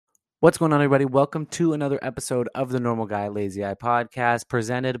What's going on, everybody? Welcome to another episode of the Normal Guy Lazy Eye podcast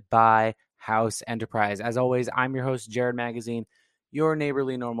presented by House Enterprise. As always, I'm your host, Jared Magazine, your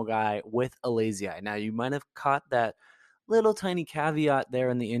neighborly normal guy with a lazy eye. Now, you might have caught that little tiny caveat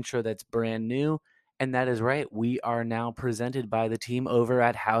there in the intro that's brand new, and that is right. We are now presented by the team over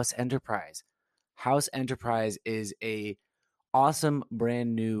at House Enterprise. House Enterprise is a awesome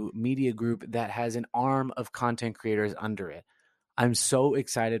brand new media group that has an arm of content creators under it. I'm so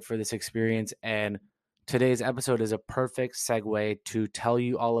excited for this experience, and today's episode is a perfect segue to tell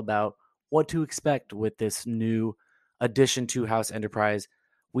you all about what to expect with this new addition to House Enterprise.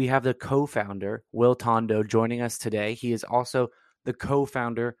 We have the co-founder, Will Tondo, joining us today. He is also the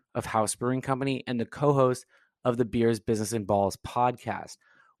co-founder of House Brewing Company and the co-host of the Beers, Business, and Balls podcast.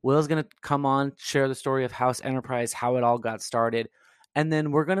 Will's going to come on, share the story of House Enterprise, how it all got started, and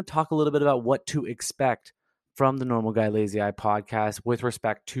then we're going to talk a little bit about what to expect from the Normal Guy Lazy Eye podcast with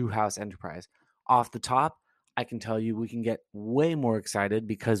respect to House Enterprise. Off the top, I can tell you we can get way more excited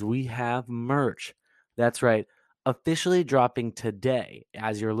because we have merch. That's right, officially dropping today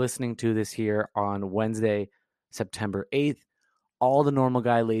as you're listening to this here on Wednesday, September 8th. All the Normal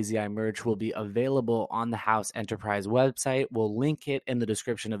Guy Lazy Eye merch will be available on the House Enterprise website. We'll link it in the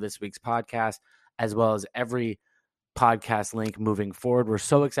description of this week's podcast, as well as every podcast link moving forward. We're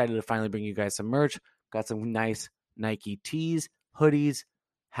so excited to finally bring you guys some merch. Got some nice Nike tees, hoodies,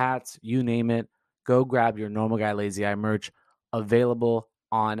 hats, you name it. Go grab your Normal Guy Lazy Eye merch available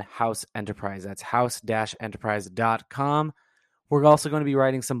on House Enterprise. That's house-enterprise.com. We're also going to be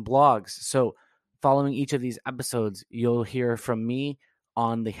writing some blogs. So following each of these episodes, you'll hear from me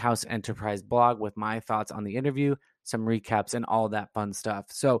on the House Enterprise blog with my thoughts on the interview, some recaps, and all that fun stuff.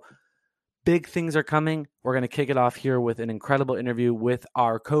 So big things are coming. We're going to kick it off here with an incredible interview with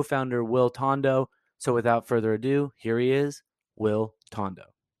our co-founder, Will Tondo. So without further ado, here he is, Will Tondo.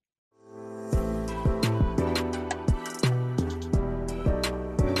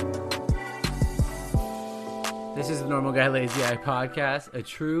 This is the Normal Guy Lazy Eye podcast, a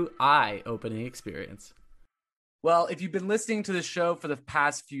true eye-opening experience. Well, if you've been listening to the show for the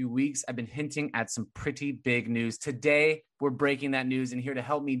past few weeks, I've been hinting at some pretty big news. Today, we're breaking that news, and here to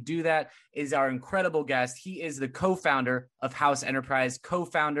help me do that is our incredible guest. He is the co-founder of House Enterprise,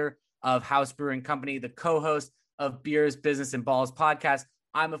 co-founder of House Brewing Company, the co-host of Beers, Business, and Balls podcast.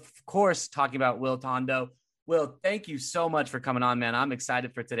 I'm, of course, talking about Will Tondo. Will, thank you so much for coming on, man. I'm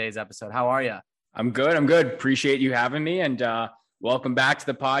excited for today's episode. How are you? I'm good. Appreciate you having me, and welcome back to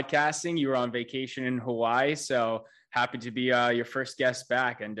the podcasting. You were on vacation in Hawaii, so happy to be your first guest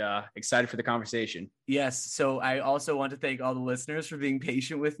back, and excited for the conversation. Yes. So I also want to thank all the listeners for being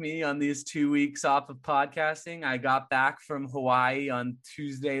patient with me on these 2 weeks off of podcasting. I got back from Hawaii on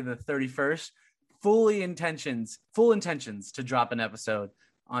Tuesday, the 31st, full intentions to drop an episode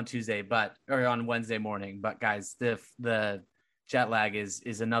on Tuesday, or on Wednesday morning. But guys, the jet lag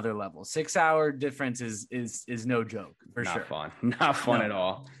is another level. 6 hour difference is no joke for Not sure. Not fun at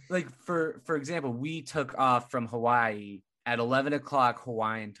all. Like for example, we took off from Hawaii at 11 o'clock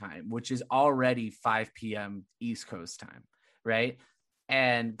Hawaiian time, which is already 5 p.m. East Coast time, right?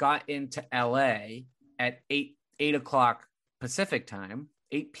 And got into LA at 8 o'clock Pacific time,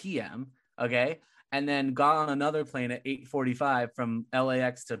 8 p.m. Okay. And then got on another plane at 8:45 from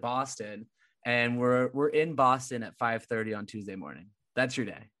LAX to Boston. And we're in Boston at 5:30 on Tuesday morning. That's your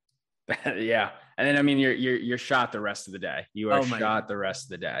day. Yeah. And then, I mean, you're shot the rest of the day. You are shot the rest of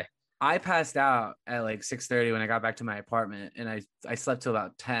the day. I passed out at like 6:30 when I got back to my apartment, and I slept till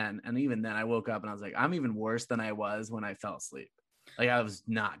about 10. And even then I woke up and I was like, I'm even worse than I was when I fell asleep. Like I was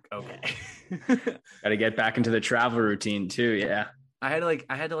not okay. Got to get back into the travel routine too. Yeah. I was like,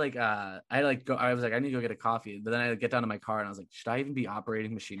 I need to go get a coffee, but then I get down to my car and I was like, should I even be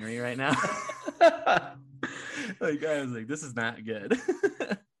operating machinery right now? Like, I was like, this is not good.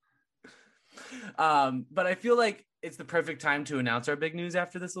 But I feel like it's the perfect time to announce our big news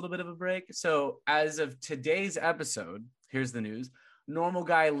after this little bit of a break. So as of today's episode, here's the news. Normal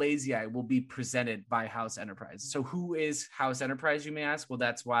Guy Lazy Eye will be presented by House Enterprise. So who is House Enterprise, you may ask? Well,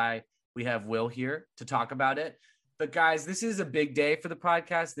 that's why we have Will here to talk about it. But guys, this is a big day for the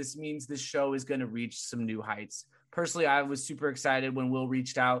podcast. This means this show is going to reach some new heights. Personally, I was super excited when Will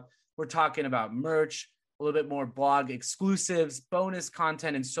reached out. We're talking about merch, a little bit more blog exclusives, bonus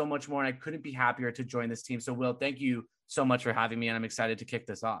content, and so much more. And I couldn't be happier to join this team. So Will, thank you so much for having me. And I'm excited to kick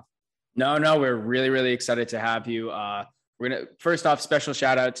this off. No, we're really, really excited to have you. We're going to, first off, special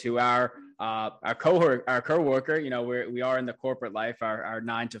shout out to our coworker. You know, we are in the corporate life, our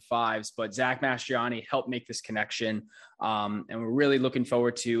 9 to 5s, but Zach Mastriani helped make this connection. And we're really looking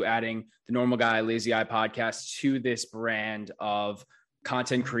forward to adding the Normal Guy Lazy Eye podcast to this brand of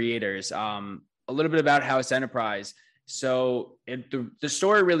content creators. A little bit about House Enterprise. So the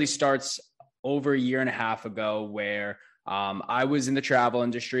story really starts over a year and a half ago, where I was in the travel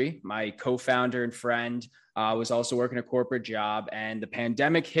industry. My co-founder and friend was also working a corporate job, and the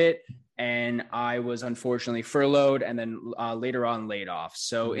pandemic hit, and I was unfortunately furloughed and then later on laid off.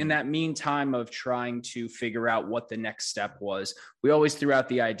 So in that meantime of trying to figure out what the next step was, we always threw out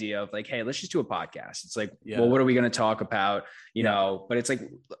the idea of like, hey, let's just do a podcast. It's like, well, what are we going to talk about? You know, but it's like,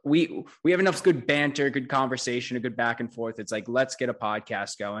 we have enough good banter, good conversation, a good back and forth. It's like, let's get a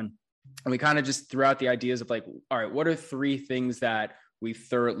podcast going. And we kind of just threw out the ideas of like, all right, what are 3 things that we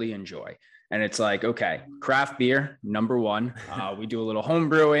thoroughly enjoy? And it's like, okay, craft beer, number 1. We do a little home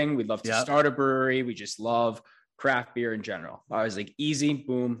brewing. We'd love to start a brewery. We just love craft beer in general. I was like, easy,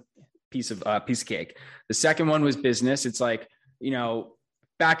 boom, piece of cake. The second one was business. It's like, you know,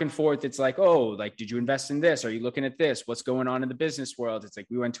 back and forth. It's like, oh, like, did you invest in this? Are you looking at this? What's going on in the business world? It's like,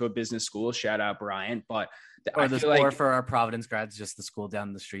 we went to a business school, shout out Brian, but or for our Providence grads, just the school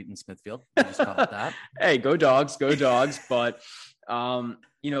down the street in Smithfield. We just call it that. Hey, go dogs. But,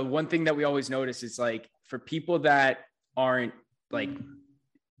 you know, one thing that we always notice is like, for people that aren't like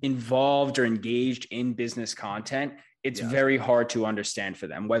involved or engaged in business content, it's very hard to understand for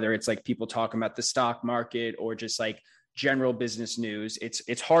them, whether it's like people talking about the stock market or just like general business news.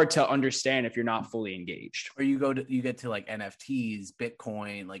 It's hard to understand if you're not fully engaged. Or you get to like NFTs,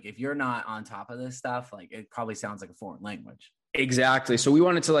 Bitcoin. Like if you're not on top of this stuff, like it probably sounds like a foreign language. Exactly. So we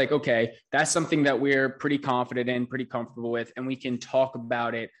wanted to like, okay, that's something that we're pretty confident in, pretty comfortable with, and we can talk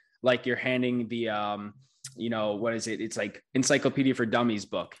about it like you're handing the you know, what is it? It's like Encyclopedia for Dummies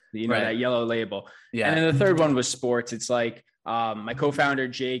book, you know, that yellow label. Yeah. And then the third one was sports. It's like my co-founder,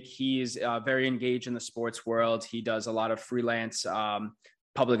 Jake, he's very engaged in the sports world. He does a lot of freelance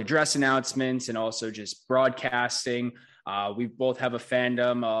public address announcements and also just broadcasting. We both have a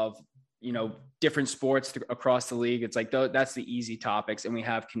fandom of, you know, different sports across the league. It's like, that's the easy topics, and we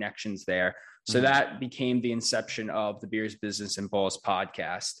have connections there. So that became the inception of the Beers, Business, and Balls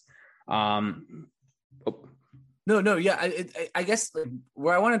podcast. I guess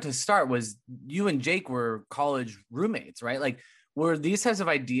where I wanted to start was you and Jake were college roommates, right? Like, were these types of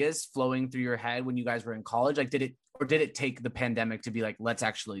ideas flowing through your head when you guys were in college? Like, did it take the pandemic to be like, let's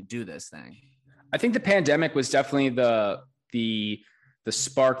actually do this thing? I think the pandemic was definitely the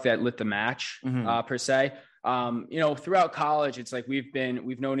spark that lit the match, per se. You know, throughout college, it's like we've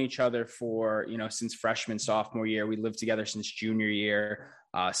known each other for, you know, since freshman, sophomore year. We lived together since junior year,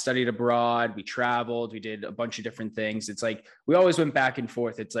 studied abroad, we traveled, we did a bunch of different things. It's like, we always went back and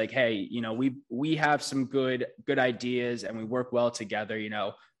forth. It's like, hey, you know, we have some good ideas and we work well together, you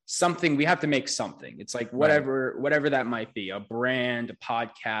know, we have to make something. It's like, whatever that might be, a brand, a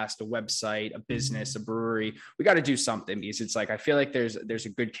podcast, a website, a business, a brewery, we got to do something, because it's like, I feel like there's a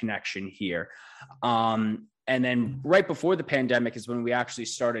good connection here. And then right before the pandemic is when we actually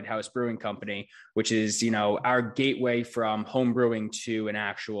started House Brewing Company, which is, you know, our gateway from home brewing to an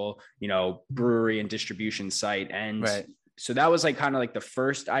actual, you know, brewery and distribution site. And so that was like kind of like the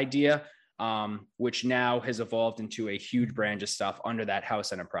first idea, which now has evolved into a huge brand of stuff under that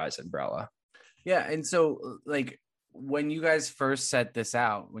House Enterprise umbrella. Yeah. And so like, when you guys first set this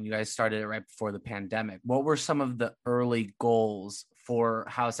out, when you guys started it right before the pandemic, what were some of the early goals for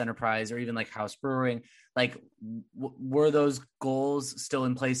House Enterprise or even like House Brewing? Like, were those goals still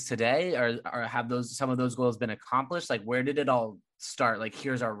in place today, or have some of those goals been accomplished? Like, where did it all start? Like,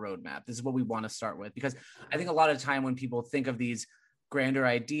 here's our roadmap. This is what we want to start with. Because I think a lot of time when people think of these grander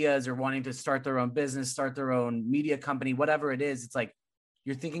ideas or wanting to start their own business, start their own media company, whatever it is, it's like,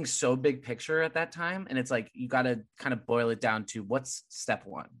 you're thinking so big picture at that time. And it's like, you got to kind of boil it down to what's step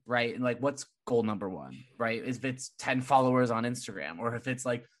 1, right? And like, what's goal number 1, right? If it's 10 followers on Instagram, or if it's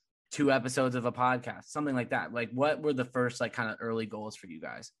like 2 episodes of a podcast, something like that. Like, what were the first like kind of early goals for you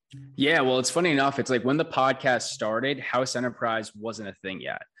guys? Yeah, well, it's funny enough. It's like when the podcast started, House Enterprise wasn't a thing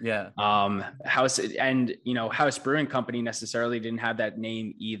yet. Yeah. House Brewing Company necessarily didn't have that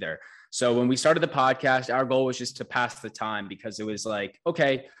name either. So when we started the podcast, our goal was just to pass the time, because it was like,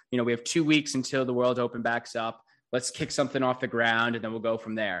 okay, you know, we have 2 weeks until the world backs up. Let's kick something off the ground and then we'll go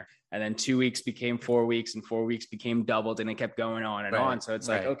from there. And then 2 weeks became 4 weeks, and 4 weeks became doubled, and it kept going on and on. So it's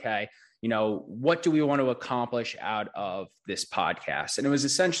like, okay, you know, what do we want to accomplish out of this podcast? And it was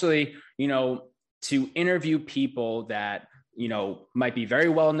essentially, you know, to interview people that, you know, might be very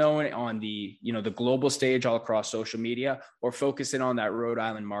well known on the, you know, the global stage all across social media, or focus in on that Rhode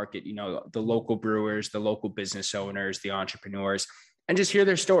Island market, you know, the local brewers, the local business owners, the entrepreneurs, and just hear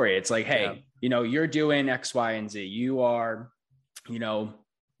their story. It's like, hey, you know, you're doing X, Y, and Z. You are, you know,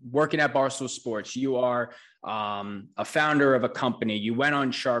 working at Barstool Sports. You are a founder of a company, you went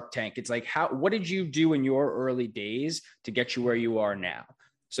on Shark Tank. It's like, what did you do in your early days to get you where you are now?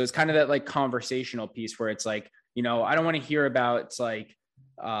 So it's kind of that like conversational piece where it's like, you know, I don't want to hear about, it's like,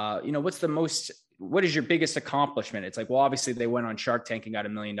 you know, what is your biggest accomplishment? It's like, well, obviously they went on Shark Tank and got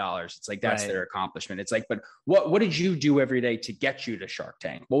 $1 million. It's like, that's their accomplishment. It's like, but what did you do every day to get you to Shark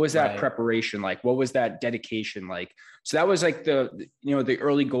Tank? What was that preparation like? What was that dedication like? So that was like the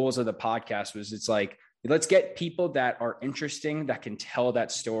early goals of the podcast was, it's like, let's get people that are interesting, that can tell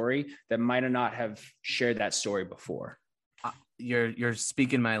that story, that might not have shared that story before. You're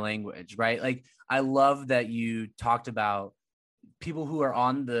speaking my language, right? Like, I love that you talked about people who are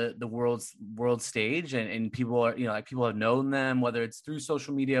on the world stage, and people are, you know, like people have known them, whether it's through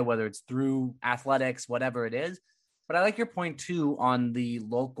social media, whether it's through athletics, whatever it is. But I like your point too on the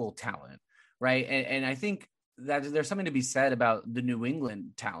local talent, right? And I think that there's something to be said about the New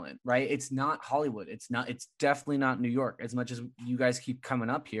England talent, right? It's not Hollywood. It's definitely not New York. As much as you guys keep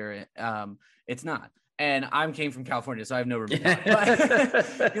coming up here, it's not. And came from California, so I have no room to talk.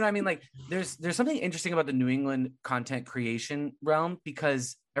 But, you know what I mean? Like, there's something interesting about the New England content creation realm,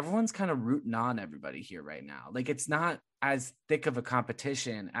 because everyone's kind of rooting on everybody here right now. Like, it's not as thick of a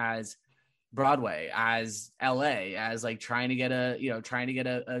competition as Broadway, as LA, as like trying to get a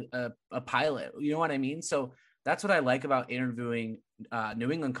pilot. You know what I mean? So that's what I like about interviewing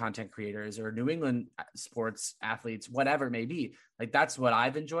New England content creators or New England sports athletes, whatever it may be. Like, that's what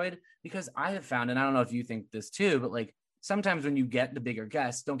I've enjoyed, because I have found, and I don't know if you think this too, but like sometimes when you get the bigger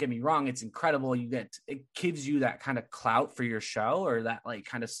guests, don't get me wrong, it's incredible. It gives you that kind of clout for your show, or that like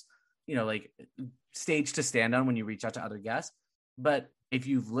kind of, you know, like stage to stand on when you reach out to other guests. But if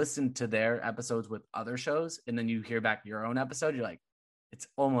you've listened to their episodes with other shows and then you hear back your own episode, you're like, it's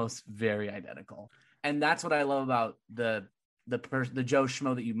almost very identical. And that's what I love about the Joe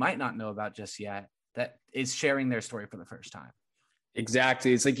Schmo that you might not know about just yet, that is sharing their story for the first time.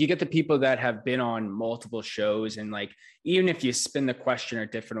 Exactly. It's like you get the people that have been on multiple shows, and like, even if you spin the question a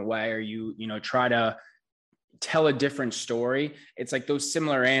different way, or you try to tell a different story, it's like those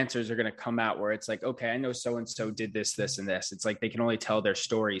similar answers are going to come out, where it's like, okay, I know so-and-so did this, this, and this. It's like they can only tell their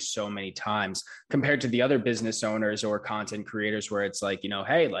story so many times compared to the other business owners or content creators, where it's like, you know,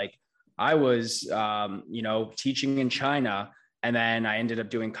 hey, like I was, teaching in China, and then I ended up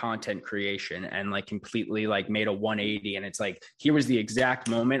doing content creation, and like completely like made a 180. And it's like, here was the exact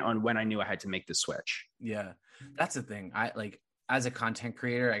moment on when I knew I had to make the switch. Yeah, that's the thing. I like, as a content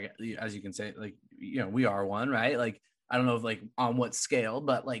creator, as you can say, like, you know, we are one, right? Like, I don't know if like on what scale,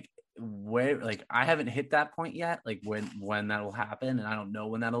 but like where, like I haven't hit that point yet, like when that'll happen. And I don't know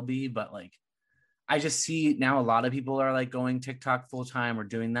when that'll be, but like, I just see now a lot of people are like going TikTok full time or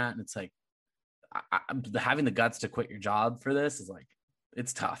doing that. And it's like, having the guts to quit your job for this is like,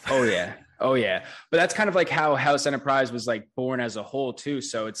 it's tough. Oh yeah. But that's kind of like how House Enterprise was like born as a whole too.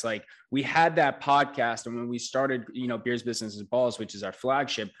 So it's like, we had that podcast, and when we started, you know, Beers Business is Balls, which is our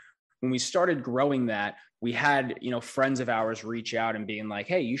flagship, when we started growing that, we had, you know, friends of ours reach out and being like,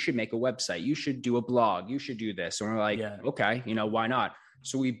 hey, you should make a website, you should do a blog, you should do this. And we're like, okay, you know, why not?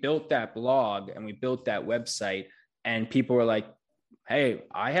 So we built that blog and we built that website, and people were like, hey,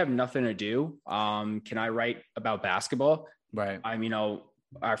 I have nothing to do. Can I write about basketball? Right. You know,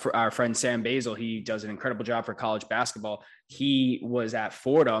 our friend Sam Basil, he does an incredible job for college basketball. He was at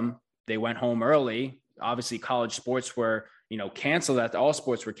Fordham. They went home early. Obviously, college sports were, you know, canceled. All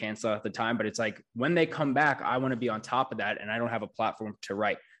sports were canceled at the time. But it's like, when they come back, I want to be on top of that, and I don't have a platform to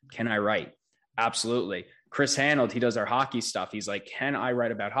write. Can I write? Absolutely. Chris Hanold, he does our hockey stuff. He's like, can I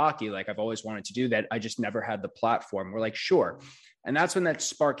write about hockey? Like, I've always wanted to do that. I just never had the platform. We're like, sure. And that's when that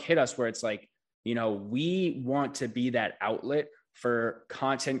spark hit us, where it's like, you know, we want to be that outlet for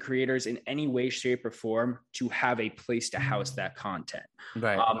content creators in any way, shape, or form to have a place to house that content.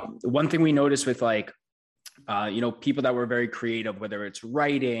 Right. One thing we noticed with like, people that were very creative, whether it's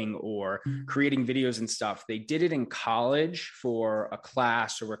writing or creating videos and stuff, they did it in college for a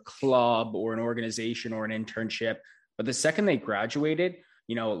class or a club or an organization or an internship. But the second they graduated,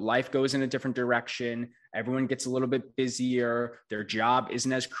 you know, life goes in a different direction. Everyone gets a little bit busier. Their job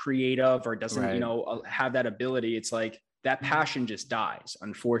isn't as creative or doesn't, you know, have that ability. It's like that passion just dies,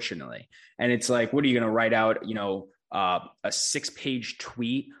 unfortunately. And it's like, what are you going to write out, you know, a 6-page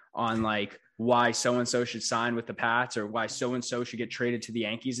tweet on like why so-and-so should sign with the Pats or why so-and-so should get traded to the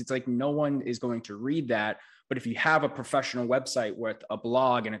Yankees? It's like, no one is going to read that. But if you have a professional website with a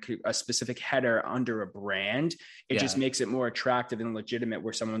blog and a specific header under a brand, it just makes it more attractive and legitimate,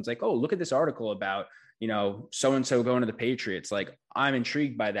 where someone's like, oh, look at this article about, you know, so-and-so going to the Patriots. Like, I'm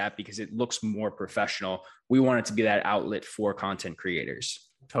intrigued by that because it looks more professional. We want it to be that outlet for content creators.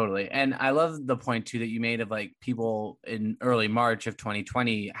 Totally. And I love the point too that you made of like people in early March of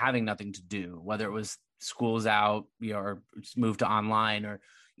 2020 having nothing to do, whether it was schools out, or moved to online, or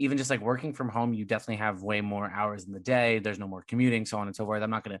even just like working from home. You definitely have way more hours in the day. There's no more commuting, so on and so forth. I'm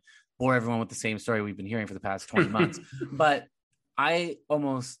not going to bore everyone with the same story we've been hearing for the past 20 months, but I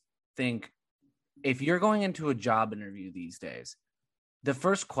almost think if you're going into a job interview these days, the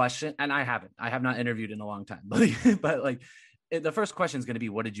first question, and I have not interviewed in a long time, but like the first question is going to be,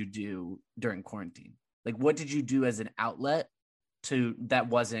 what did you do during quarantine? Like, what did you do as an outlet to that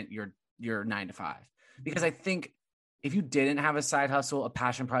wasn't your 9 to 5? Because I think if you didn't have a side hustle, a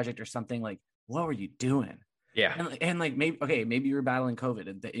passion project or something, like, what were you doing? Yeah. And like, maybe you were battling COVID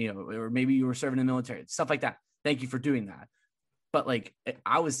and, or maybe you were serving in the military, stuff like that. Thank you for doing that. But like,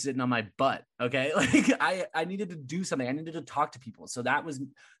 I was sitting on my butt. Okay. Like I needed to do something. I needed to talk to people. So that was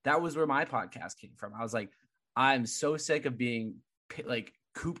where my podcast came from. I was like, I'm so sick of being like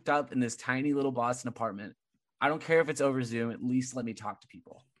cooped up in this tiny little Boston apartment. I don't care if it's over Zoom. At least let me talk to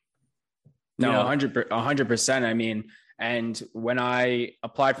people. No, 100%. I mean, and when I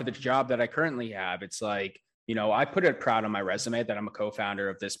applied for the job that I currently have, it's like, I put it proud on my resume that I'm a co-founder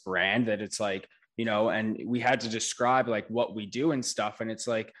of this brand, that it's like, and we had to describe like what we do and stuff. And it's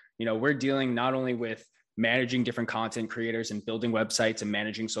like, we're dealing not only with managing different content creators and building websites and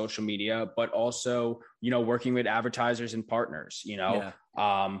managing social media, but also, working with advertisers and partners,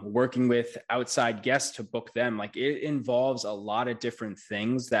 working with outside guests to book them. Like it involves a lot of different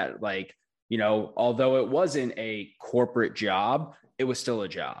things that like, although it wasn't a corporate job, it was still a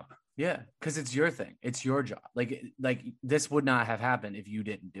job. Yeah, because it's your thing. It's your job. Like this would not have happened if you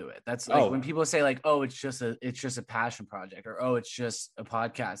didn't do it. That's like when people say like, oh, it's just a passion project, or oh, it's just a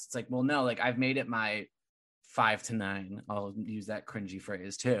podcast. It's like, well, no, like I've made it my 5 to 9. I'll use that cringy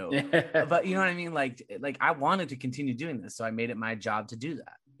phrase too. But you know what I mean? Like I wanted to continue doing this, so I made it my job to do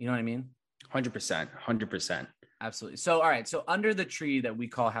that. You know what I mean? 100%. Absolutely. So, all right. So under the tree that we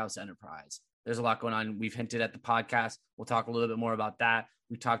call House Enterprise, there's a lot going on. We've hinted at the podcast. We'll talk a little bit more about that.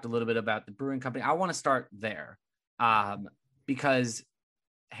 We talked a little bit about the brewing company. I want to start there because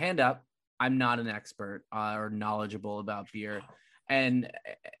hand up, I'm not an expert or knowledgeable about beer. And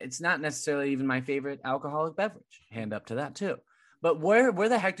it's not necessarily even my favorite alcoholic beverage. Hand up to that too. But where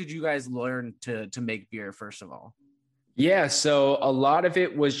the heck did you guys learn to make beer, first of all? Yeah, so a lot of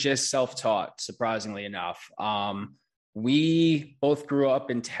it was just self-taught, surprisingly enough. We both grew up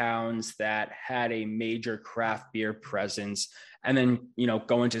in towns that had a major craft beer presence. And then,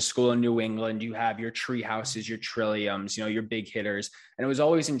 going to school in New England, you have your tree houses, your Trilliums, your big hitters. And it was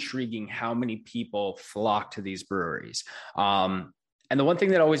always intriguing how many people flock to these breweries. And the one thing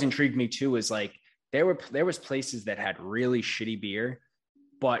that always intrigued me too is like, there was places that had really shitty beer,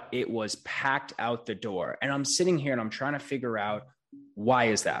 but it was packed out the door. And I'm sitting here and I'm trying to figure out, why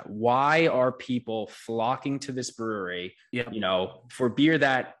is that? Why are people flocking to this brewery, for beer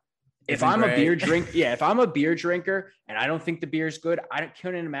that if I'm a beer drinker and I don't think the beer is good, I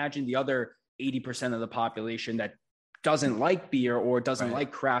couldn't imagine the other 80% of the population that doesn't like beer or doesn't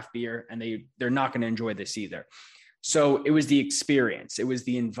like craft beer, and they're not going to enjoy this either. So it was the experience, it was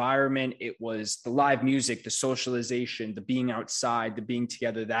the environment, it was the live music, the socialization, the being outside, the being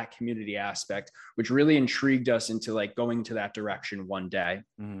together, that community aspect, which really intrigued us into like going to that direction one day.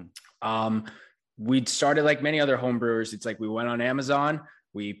 We'd started like many other home brewers. It's like we went on Amazon,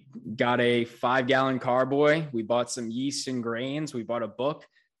 we got a 5-gallon carboy, we bought some yeast and grains, we bought a book,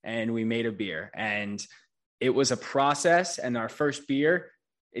 and we made a beer. And it was a process. And our first beer,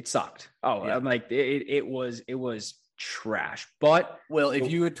 it sucked. I'm like, it was trash. But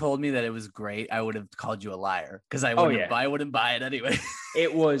if you had told me that it was great, I would have called you a liar, because I wouldn't buy it anyway.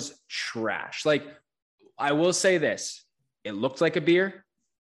 It was trash. Like, I will say this, it looked like a beer,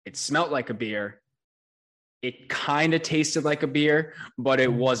 it smelled like a beer, it kind of tasted like a beer, but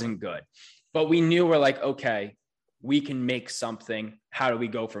it wasn't good. But we knew, we're like, okay, we can make something. How do we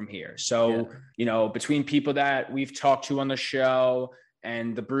go from here? So, between people that we've talked to on the show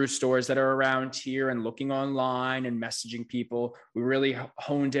and the brew stores that are around here and looking online and messaging people, we really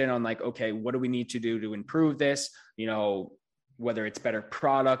honed in on like, okay, what do we need to do to improve this? Whether it's better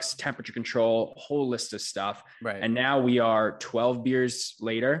products, temperature control, a whole list of stuff. Right. And now we are 12 beers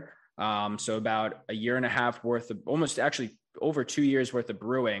later. So about a year and a half worth of, almost actually over 2 years worth of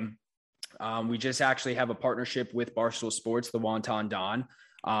brewing. We just actually have a partnership with Barstool Sports, the Wonton Don.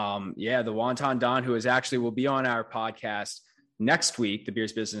 The Wonton Don, who will be on our podcast next week, the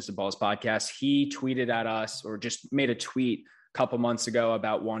Beers, Business, and Balls podcast. He tweeted at us, or just made a tweet a couple months ago,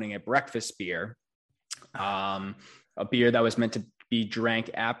 about wanting a breakfast beer, a beer that was meant to be drank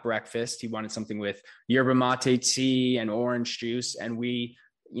at breakfast. He wanted something with yerba mate tea and orange juice. And we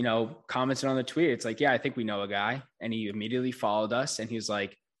commented on the tweet. It's like, yeah, I think we know a guy. And he immediately followed us and he was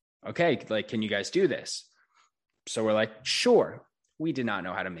like, okay, like, can you guys do this? So we're like, sure. We did not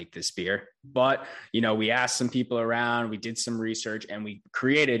know how to make this beer, but we asked some people around, we did some research, and we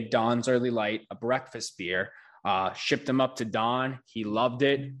created Don's Early Light, a breakfast beer. Shipped them up to Don. He loved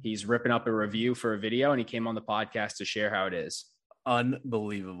it. He's ripping up a review for a video, and he came on the podcast to share how it is.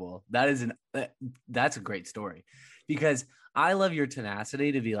 Unbelievable. That's a great story, because I love your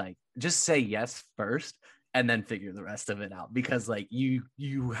tenacity to be like, just say yes first and then figure the rest of it out, because like you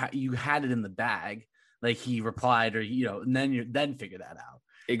had it in the bag. Like he replied, or and then figure that out.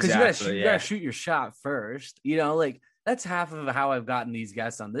 Exactly. You gotta shoot your shot first. Like that's half of how I've gotten these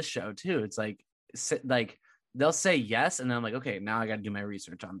guests on this show too. It's like they'll say yes, and then I'm like, okay, now I got to do my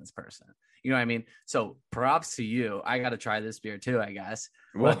research on this person. You know what I mean? So props to you. I got to try this beer too, I guess.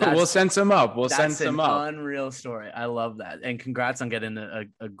 We'll send some up. We'll send some up. Unreal story. I love that, and congrats on getting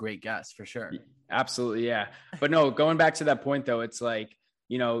a great guest for sure. Absolutely, yeah. But no, going back to that point though, it's like,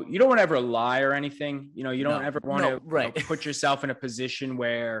 you don't want to ever lie or anything. You don't ever want to put yourself in a position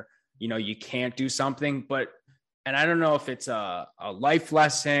where, you can't do something. And I don't know if it's a life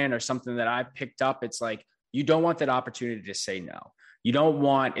lesson or something that I picked up. It's like, you don't want that opportunity to say no. You don't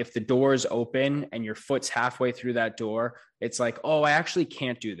want, if the door is open and your foot's halfway through that door, it's like, oh, I actually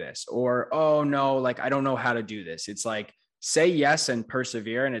can't do this. Or, oh no, like, I don't know how to do this. It's like, say yes and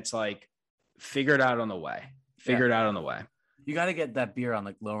persevere. And it's like, figure it out on the way. You got to get that beer on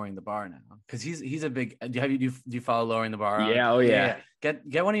like Lowering the Bar now, because he's a big. Do you follow Lowering the Bar? Yeah, yeah.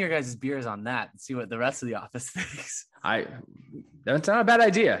 Get one of your guys' beers on that and see what the rest of the office thinks. That's not a bad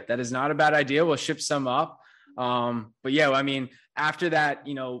idea. That is not a bad idea. We'll ship some up. But yeah, I mean, after that,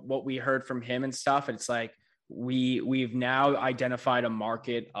 what we heard from him and stuff, it's like we've now identified a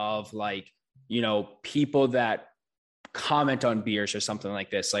market of like, people that comment on beers or something like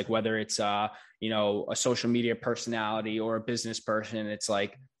this, like whether it's a social media personality or a business person. It's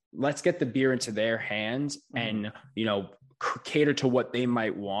like, let's get the beer into their hands and cater to what they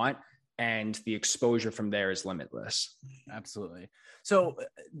might want, and the exposure from there is limitless. Absolutely. So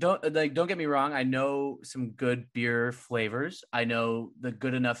don't get me wrong, I know some good beer flavors. I know the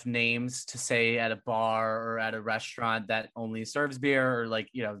good enough names to say at a bar or at a restaurant that only serves beer, or like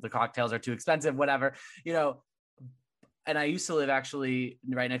the cocktails are too expensive, whatever. And I used to live actually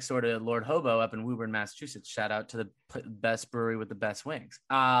right next door to Lord Hobo up in Woburn, Massachusetts. Shout out to the best brewery with the best wings.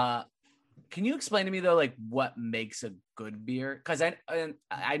 Can you explain to me though, like what makes a good beer? Because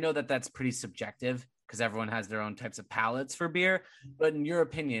I know that that's pretty subjective, because everyone has their own types of palates for beer. But in your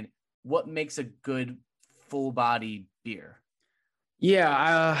opinion, what makes a good full body beer?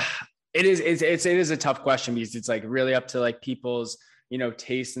 Yeah, it is a tough question, because it's like really up to like people's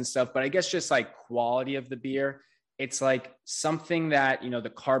taste and stuff. But I guess just like quality of the beer. It's like something that,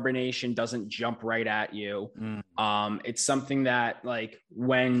 the carbonation doesn't jump right at you. It's something that like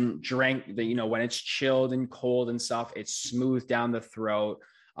when drank, when it's chilled and cold and stuff, it's smooth down the throat.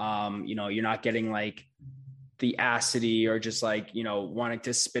 You're not getting like the acidity or just like, wanting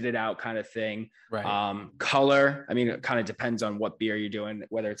to spit it out kind of thing. Right. Color. I mean, it kind of depends on what beer you're doing,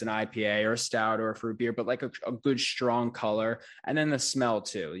 whether it's an IPA or a stout or a fruit beer, but like a good strong color. And then the smell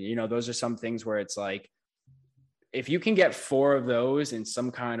too. Those are some things where it's like, if you can get 4 of those in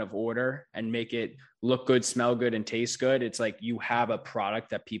some kind of order and make it look good, smell good, and taste good, it's like you have a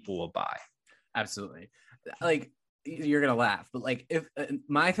product that people will buy. Absolutely. Like, you're going to laugh, but like if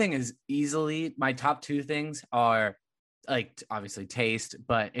my thing is easily, my top 2 things are like obviously taste,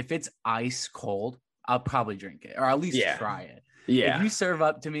 but if it's ice cold, I'll probably drink it, or at least try it. Yeah. If you serve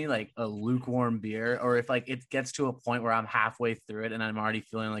up to me like a lukewarm beer, or if like it gets to a point where I'm halfway through it and I'm already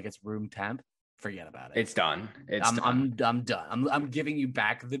feeling like it's room temp, forget about it. It's done. I'm done. I'm giving you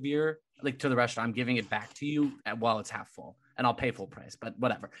back the beer, like to the restaurant. I'm giving it back to you while it's half full, and I'll pay full price. But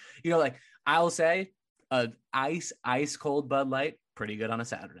whatever. Like I'll say, ice cold Bud Light, pretty good on a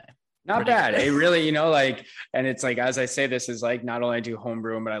Saturday. Not bad. It really, and it's like, as I say, this is like, not only I do home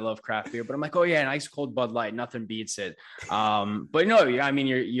brewing, but I love craft beer, but I'm like, oh yeah, an ice cold Bud Light, nothing beats it. But no, I mean,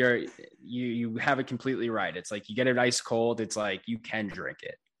 you have it completely right. It's like, you get it ice cold. It's like, you can drink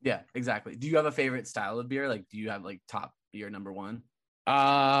it. Yeah, exactly. Do you have a favorite style of beer? Like, do you have like top beer number 1?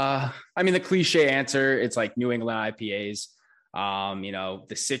 I mean, the cliche answer, it's like New England IPAs,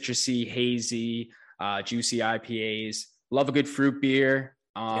 the citrusy, hazy, juicy IPAs. Love a good fruit beer.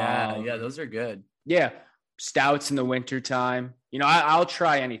 Yeah, those are good. Yeah. Stouts in the winter time. I'll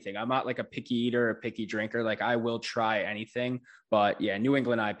try anything. I'm not like a picky eater or picky drinker. Like, I will try anything, but yeah, New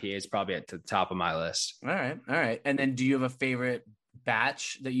England IPA is probably at the top of my list. All right. And then do you have a favorite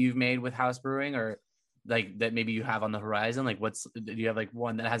batch that you've made with house brewing, or like that maybe you have on the horizon? Like do you have like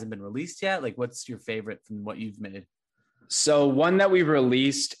one that hasn't been released yet? Like what's your favorite from what you've made? So one that we've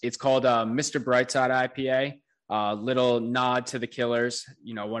released, it's called Mr. Brightside IPA. Little nod to the Killers,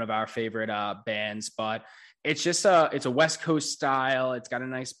 one of our favorite bands, but it's just it's a West Coast style. It's got a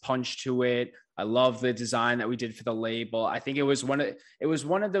nice punch to it. I love the design that we did for the label. I think it was one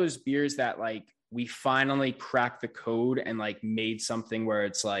of those beers that like we finally cracked the code and like made something where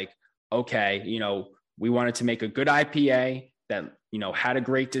it's like, okay, we wanted to make a good IPA that, had a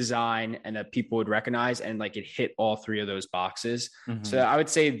great design and that people would recognize, and like it hit all three of those boxes. Mm-hmm. So I would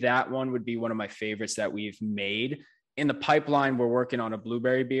say that one would be one of my favorites that we've made. In the pipeline, we're working on a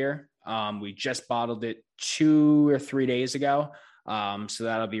blueberry beer. We just bottled it 2 or 3 days ago. So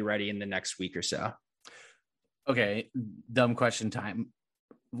that'll be ready in the next week or so. Okay. Dumb question time.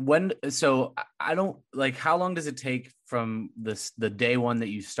 I don't like, how long does it take from the day one that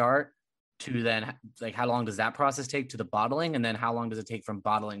you start to then, like, how long does that process take to the bottling? And then how long does it take from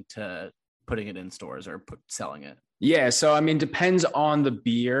bottling to putting it in stores or selling it? Yeah. So, I mean, depends on the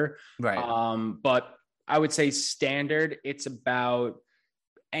beer. Right. But I would say standard, it's about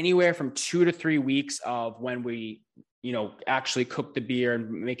anywhere from 2 to 3 weeks of when we, actually cook the beer and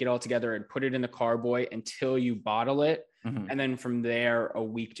make it all together and put it in the carboy until you bottle it. Mm-hmm. And then from there, a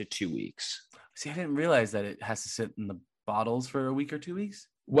week to 2 weeks. See, I didn't realize that it has to sit in the bottles for a week or 2 weeks.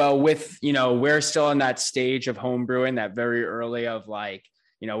 Well, we're still in that stage of home brewing, that very early of like,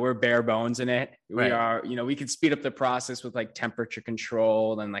 we're bare bones in it. We are, we can speed up the process with like temperature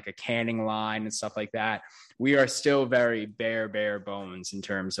control and like a canning line and stuff like that. We are still very bare bones in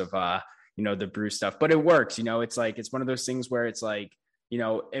terms of, the brew stuff, but it works. It's like, it's one of those things where it's like,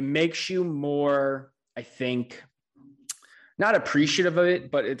 it makes you more, I think, not appreciative of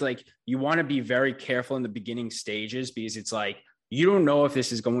it, but it's like, you want to be very careful in the beginning stages, because it's like, you don't know if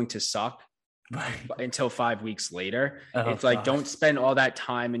this is going to suck until 5 weeks later. It's like, don't spend all that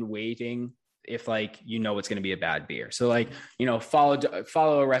time in waiting if like, it's going to be a bad beer. So like,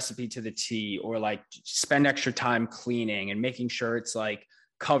 follow a recipe to the T, or like spend extra time cleaning and making sure it's like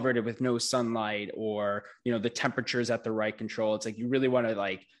covered with no sunlight, or, the temperature is at the right control. It's like, you really want to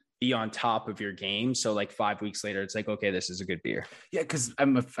like be on top of your game. So like 5 weeks later, it's like, okay, this is a good beer. Yeah. Cause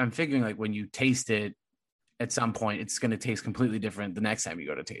I'm figuring like when you taste it, at some point it's going to taste completely different the next time you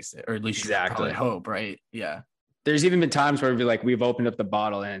go to taste it, or at least you probably hope, right? Yeah. There's even been times where we've opened up the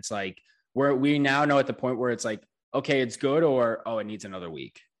bottle and it's like, we now know at the point where it's like, okay, it's good, or, oh, it needs another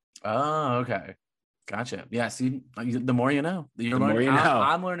week. Oh, okay. Gotcha. Yeah. See, the more you know.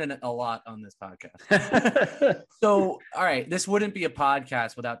 I'm learning a lot on this podcast. So, all right, this wouldn't be a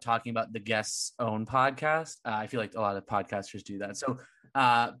podcast without talking about the guest's own podcast. I feel like a lot of podcasters do that. So,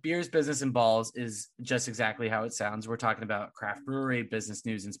 Beers, Business, and Balls is just exactly how it sounds. We're talking about craft brewery, business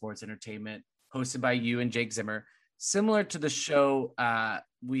news, and sports entertainment, hosted by you and Jake Zimmer. Similar to the show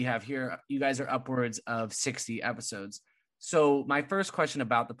we have here, you guys are upwards of 60 episodes. So my first question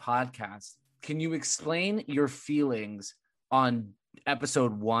about the podcast, can you explain your feelings on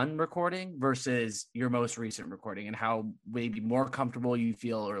episode 1 recording versus your most recent recording, and how maybe more comfortable you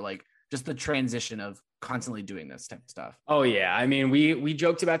feel, or like just the transition of constantly doing this type of stuff? Oh yeah. I mean, we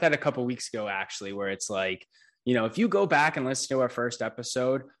joked about that a couple of weeks ago, actually, where it's like, if you go back and listen to our first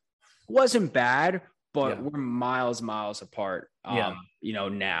episode, wasn't bad, but we're miles apart,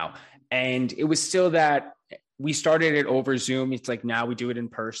 now. And it was still that we started it over Zoom. It's like, now we do it in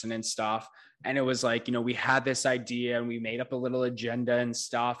person and stuff. And it was like, we had this idea and we made up a little agenda and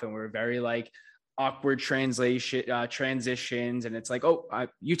stuff. And we're very like awkward transitions. And it's like, oh,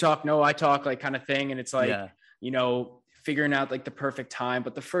 you talk, no, I talk, like kind of thing. And it's like, figuring out like the perfect time.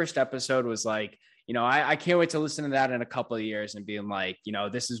 But the first episode was like, I can't wait to listen to that in a couple of years and being like,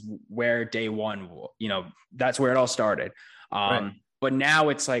 this is where day one, that's where it all started. But now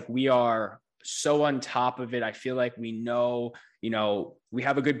it's like, we are so on top of it. I feel like we know, we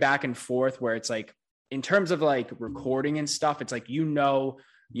have a good back and forth where it's like, in terms of like recording and stuff, it's like,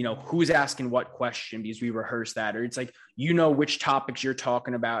 who's asking what question, because we rehearse that, or it's like, which topics you're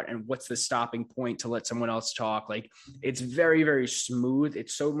talking about and what's the stopping point to let someone else talk. Like, it's very, very smooth.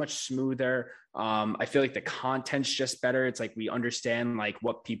 It's so much smoother. I feel like the content's just better. It's like, we understand like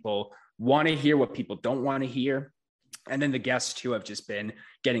what people want to hear, what people don't want to hear. And then the guests too have just been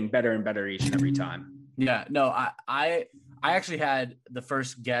getting better and better each and every time. Yeah, no, I actually had the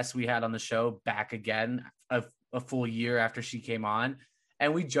first guest we had on the show back again a full year after she came on.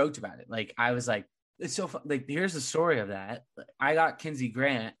 And we joked about it. Like, I was like, it's so fun. Like, here's the story of that. I got Kinsey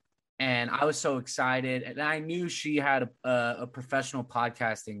Grant and I was so excited. And I knew she had a professional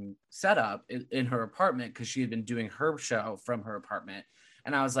podcasting setup in her apartment, because she had been doing her show from her apartment.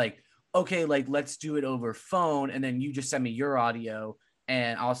 And I was like, okay, like let's do it over phone, and then you just send me your audio,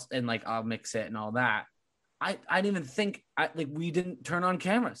 and I'll mix it and all that. I didn't even think we didn't turn on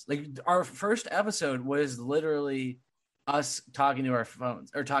cameras. Like our first episode was literally us talking to our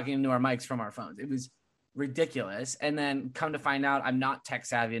phones or talking to our mics from our phones. It was ridiculous. And then come to find out, I'm not tech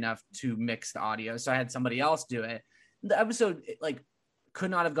savvy enough to mix the audio, so I had somebody else do it. The episode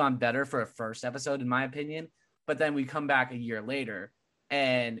could not have gone better for a first episode, in my opinion. But then we come back a year later,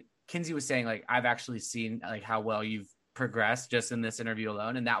 and Kinsey was saying I've actually seen how well you've progressed just in this interview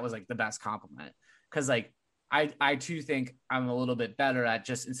alone, and that was the best compliment because I too think I'm a little bit better at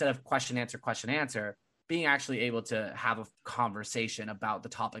just instead of question answer, being actually able to have a conversation about the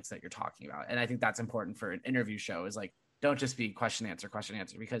topics that you're talking about. And I think that's important for an interview show is don't just be question answer,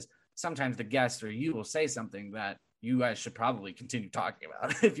 because sometimes the guest or you will say something that you guys should probably continue talking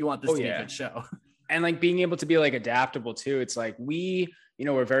about if you want this to be a good show. And being able to be adaptable too. It's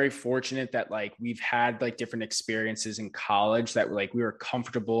we're very fortunate that we've had different experiences in college that we were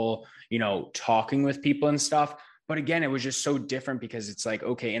comfortable, talking with people and stuff. But again, it was just so different because it's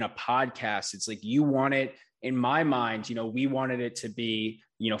okay, in a podcast, it's you want it, in my mind, we wanted it to be,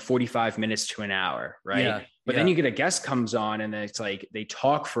 45 minutes to an hour. Right. Yeah, but then you get a guest comes on and then it's they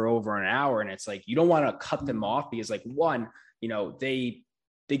talk for over an hour and it's you don't want to cut them off because one,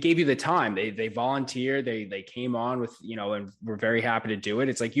 they gave you the time. They volunteered. They came on with, and we're very happy to do it.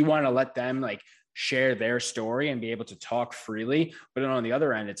 It's you want to let them share their story and be able to talk freely. But then on the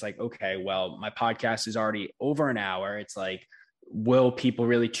other end, it's okay, well, my podcast is already over an hour. It's will people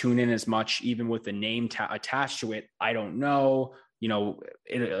really tune in as much, even with the name attached to it? I don't know.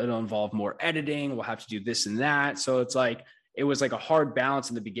 It'll involve more editing. We'll have to do this and that. So it's it was a hard balance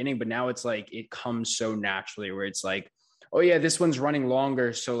in the beginning, but now it's it comes so naturally where it's oh yeah, this one's running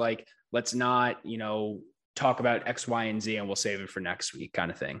longer. So let's not, talk about X, Y, and Z and we'll save it for next week kind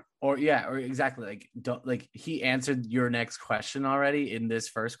of thing. Or exactly. He answered your next question already in this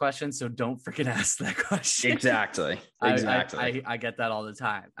first question. So don't freaking ask that question. Exactly. I get that all the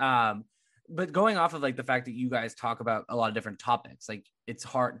time. But going off of the fact that you guys talk about a lot of different topics, it's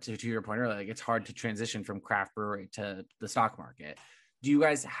hard to your point earlier, it's hard to transition from craft brewery to the stock market. Do you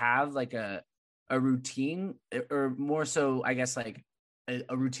guys have a routine, or more so, I guess,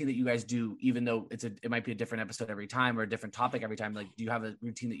 a routine that you guys do, even though it might be a different episode every time or a different topic every time? Do you have a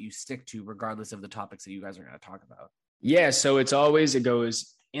routine that you stick to regardless of the topics that you guys are going to talk about? Yeah. So it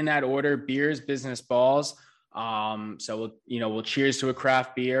goes in that order: beers, business, balls. So we'll cheers to a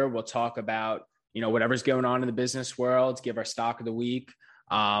craft beer. We'll talk about, whatever's going on in the business world, give our stock of the week.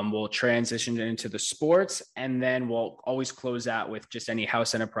 We'll transition into the sports, and then we'll always close out with just any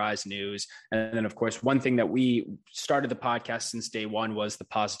house enterprise news. And then, of course, one thing that we started the podcast since day one was the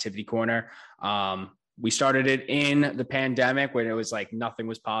Positivity Corner. We started it in the pandemic when it was nothing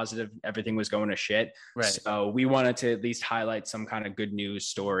was positive, everything was going to shit. Right. So we wanted to at least highlight some kind of good news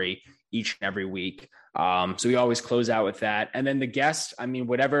story each and every week. So we always close out with that. And then the guests,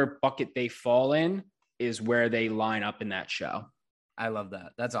 whatever bucket they fall in is where they line up in that show. I love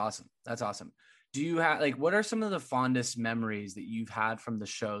that. That's awesome. Do you have what are some of the fondest memories that you've had from the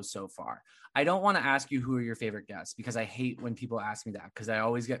show so far? I don't want to ask you who are your favorite guests because I hate when people ask me that because I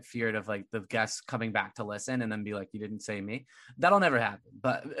always get feared of the guests coming back to listen and then be you didn't say me. That'll never happen,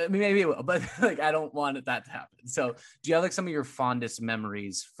 but maybe it will, but I don't want that to happen. So do you have some of your fondest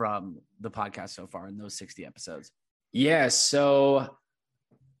memories from the podcast so far in those 60 episodes? Yeah. So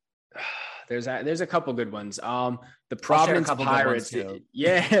there's a couple good ones. The Providence Pirates.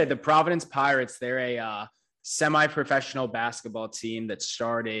 Yeah. The Providence Pirates. They're a semi-professional basketball team that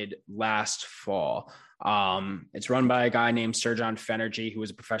started last fall. It's run by a guy named Serjan Fenergy, who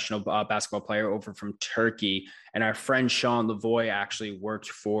was a professional basketball player over from Turkey. And our friend Sean Lavoie actually worked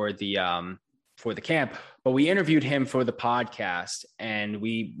for the camp, but we interviewed him for the podcast and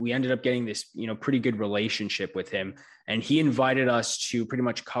we ended up getting this, pretty good relationship with him. And he invited us to pretty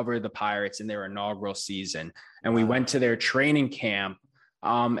much cover the Pirates in their inaugural season. And we went to their training camp.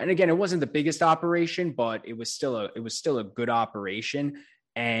 And again, it wasn't the biggest operation, but it was still a good operation.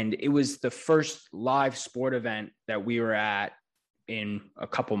 And it was the first live sport event that we were at in a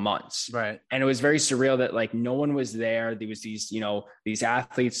couple months. Right. And it was very surreal that no one was there. There was these, these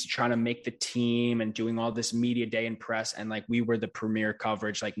athletes trying to make the team and doing all this media day and press. And we were the premier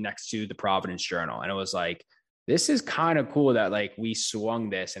coverage, next to the Providence Journal. And it was this is kind of cool that we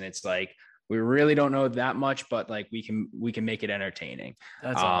swung this. And it's we really don't know that much, but we can make it entertaining.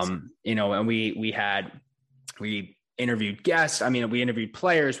 That's awesome. And we interviewed guests. We interviewed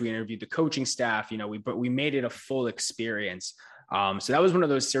players, we interviewed the coaching staff, but we made it a full experience. So that was one of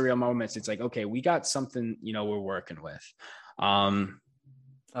those serial moments. It's okay, we got something, we're working with.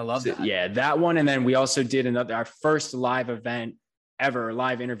 I love that. Yeah, that one. And then we also did our first live event ever,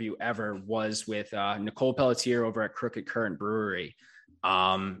 live interview ever, was with Nicole Pelletier over at Crooked Current Brewery.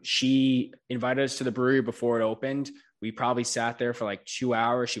 She invited us to the brewery before it opened. We probably sat there for like 2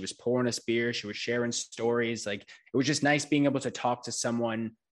 hours. She was pouring us beer. She was sharing stories. Like, it was just nice being able to talk to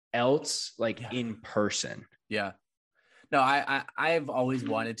someone else, like in person. Yeah. No, I've always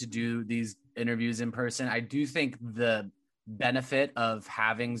wanted to do these interviews in person. I do think the benefit of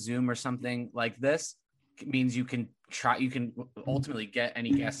having Zoom or something like this means you can ultimately get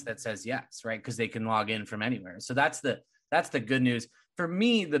any guest that says yes, right? Because they can log in from anywhere. So that's the good news for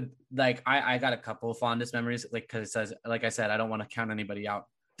me. I got a couple of fondest memories, because it says, like I said, I don't want to count anybody out.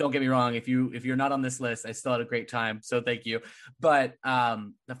 Don't get me wrong. If you're not on this list, I still had a great time. So thank you. But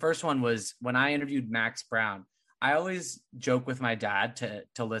the first one was when I interviewed Max Brown. I always joke with my dad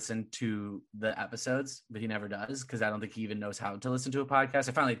to listen to the episodes, but he never does, because I don't think he even knows how to listen to a podcast.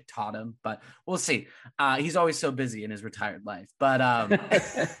 I finally taught him, but we'll see. He's always so busy in his retired life. But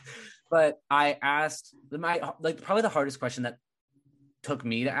but I asked probably the hardest question that took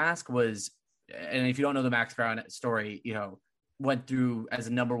me to ask was, and if you don't know the Max Brown story, went through as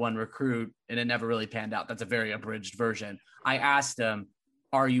a number one recruit and it never really panned out. That's a very abridged version. I asked him,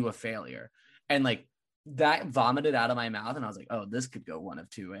 "Are you a failure?" And that vomited out of my mouth, and I was like, oh, this could go one of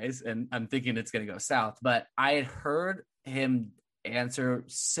two ways, and I'm thinking it's going to go south. But I had heard him answer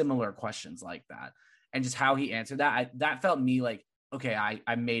similar questions like that, and just how he answered that felt me like, okay,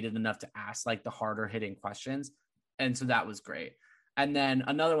 I made it enough to ask like the harder hitting questions, and so that was great. And then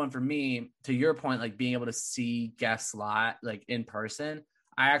another one for me, to your point, like being able to see guests live, like in person.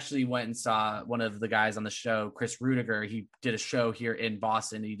 I actually went and saw one of the guys on the show, Chris Rudiger. He did a show here in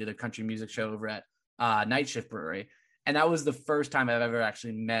Boston. He did a country music show over at Night Shift Brewery, and that was the first time I've ever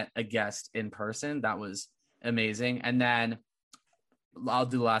actually met a guest in person. That was amazing. And then I'll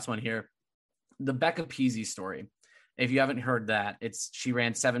do the last one here, the Becca Peasy story. If you haven't heard that, she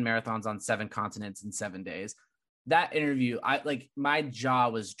ran 7 marathons on 7 continents in 7 days. That interview, my jaw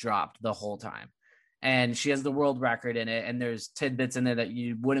was dropped the whole time. And she has the world record in it, and there's tidbits in there that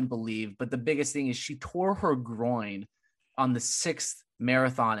you wouldn't believe. But the biggest thing is she tore her groin on the 6th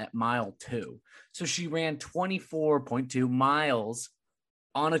marathon at mile 2. So she ran 24.2 miles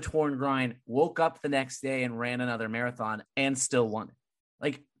on a torn groin, woke up the next day and ran another marathon and still won it.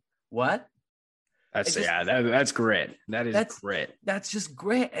 Like, what? That's grit. That's grit. That's just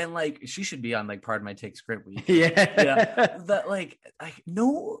grit. And she should be on Pardon My Take script week. Yeah.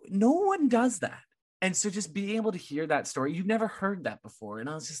 No one does that. And so just being able to hear that story, you've never heard that before. And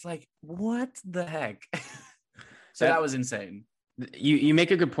I was just like, what the heck? So that was insane. You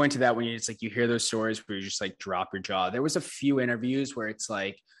make a good point to that when you hear those stories where you just drop your jaw. There was a few interviews where it's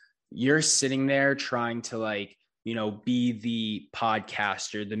you're sitting there trying to be the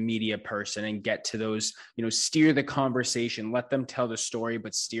podcaster, the media person, and get to those, steer the conversation, let them tell the story,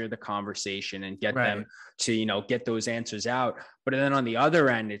 but steer the conversation and get them to, get those answers out. But then on the other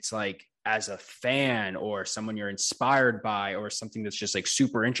end, it's as a fan or someone you're inspired by or something that's just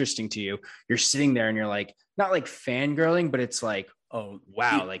super interesting to you, you're sitting there and you're not fangirling, but it's oh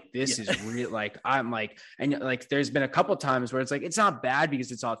wow, this is real. There's been a couple times where it's it's not bad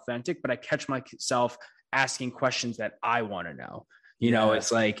because it's authentic, but I catch myself asking questions that I want to know.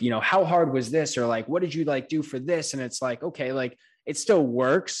 It's how hard was this? Or what did you do for this? And it's okay, it still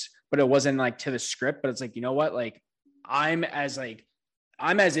works, but it wasn't to the script, but it's you know what?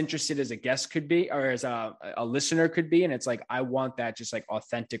 I'm as interested as a guest could be, or as a listener could be. And it's I want that just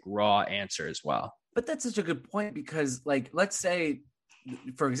authentic, raw answer as well. But that's such a good point, because let's say,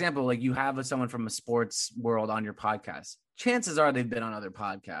 for example, you have someone from a sports world on your podcast. Chances are they've been on other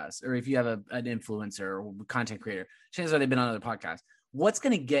podcasts, or if you have an influencer or content creator, chances are they've been on other podcasts. What's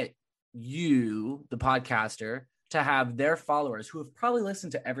going to get you, the podcaster, to have their followers who have probably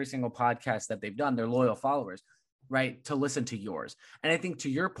listened to every single podcast that they've done, their loyal followers, right, to listen to yours? And I think, to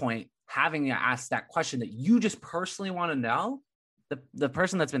your point, having to ask that question that you just personally want to know, the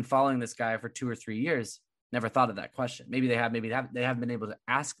person that's been following this guy for 2 or 3 years never thought of that question. Maybe they haven't been able to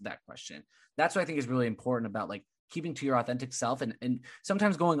ask that question. That's what I think is really important about keeping to your authentic self, and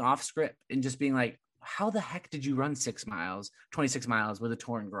sometimes going off script and just being how the heck did you run 26 miles with a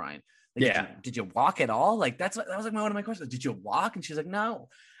torn groin? Did you walk at all? That was one of my questions. Did you walk? And she's like, no.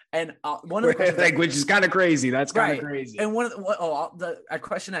 And one of the questions, which is kind of crazy. That's kind of crazy. And a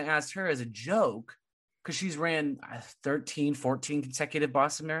question I asked her as a joke, because she's ran 13, 14 consecutive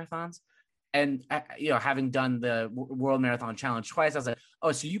Boston marathons. And, having done the World Marathon Challenge twice, I was like,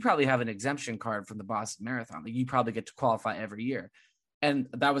 oh, so you probably have an exemption card from the Boston Marathon. You probably get to qualify every year. And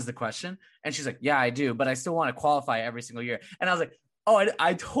that was the question. And she's like, yeah, I do, but I still want to qualify every single year. And I was like, Oh,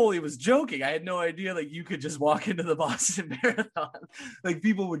 I totally was joking. I had no idea like you could just walk into the Boston Marathon. Like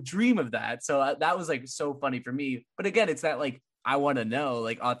people would dream of that. So that was like so funny for me. But again, it's that like I want to know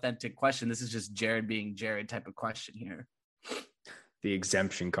like authentic question. This is just Jared being Jared type of question here. The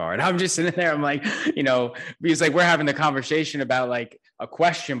exemption card. I'm just sitting there. I'm like, because like we're having the conversation about like a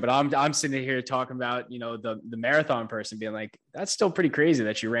question, but I'm sitting here talking about, the marathon person being like, that's still pretty crazy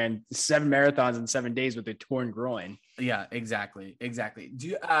that you ran 7 marathons in 7 days with a torn groin. Yeah, exactly.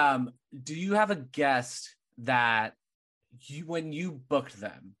 Do you have a guest that when you booked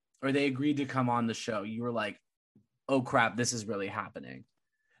them or they agreed to come on the show, you were like, oh crap, this is really happening?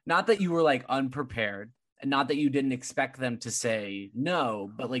 Not that you were like unprepared, and not that you didn't expect them to say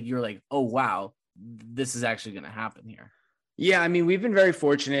no, but like you're like, oh wow, this is actually going to happen here. Yeah, I mean, we've been very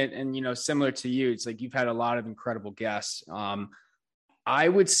fortunate, and similar to you, it's like you've had a lot of incredible guests. I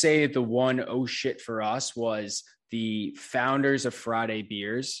would say the one oh shit for us was the founders of Friday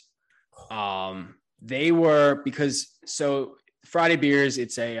Beers. They were Friday Beers,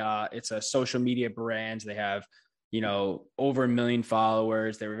 it's a social media brand. They have over 1 million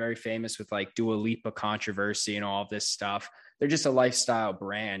followers. They were very famous with like Dua Lipa controversy and all of this stuff. They're just a lifestyle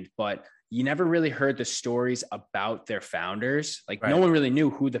brand, but you never really heard the stories about their founders. Like no one really knew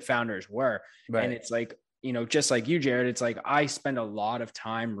who the founders were. Right. And it's like, just like you, Jared, it's like, I spend a lot of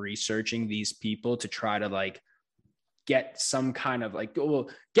time researching these people to try to like get some kind of like,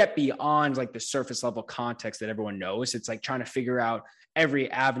 get beyond like the surface level context that everyone knows. It's like trying to figure out every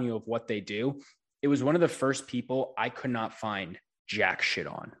avenue of what they do. It was one of the first people I could not find jack shit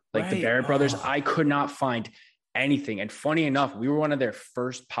on. Like the Barrett brothers, I could not find anything. And funny enough, we were one of their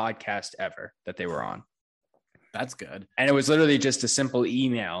first podcasts ever that they were on. That's good. And it was literally just a simple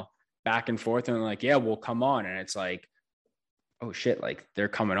email back and forth. And like, yeah, we'll come on. And it's like, oh shit, like they're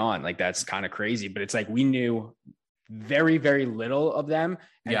coming on. Like that's kind of crazy. But it's like we knew very, very little of them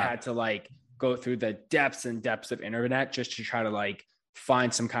and had to like go through the depths and depths of internet just to try to like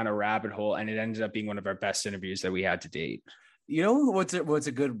find some kind of rabbit hole, and it ended up being one of our best interviews that we had to date. You know what's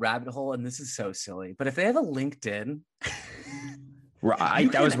a good rabbit hole, and this is so silly, but if they have a LinkedIn,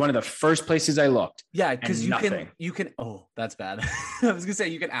 that was one of the first places I looked. Yeah, because you can. Oh, that's bad. I was gonna say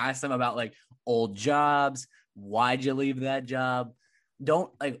you can ask them about like old jobs. Why'd you leave that job?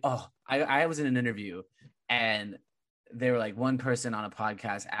 Don't like. Oh, I was in an interview, and they were like, one person on a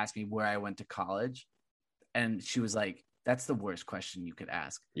podcast asked me where I went to college, and she was like, that's the worst question you could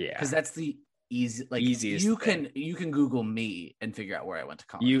ask. Yeah. Because that's the easiest. You can Google me and figure out where I went to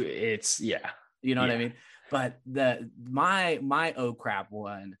college. You know what I mean? But my oh crap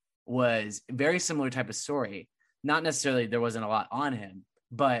one was a very similar type of story. Not necessarily there wasn't a lot on him,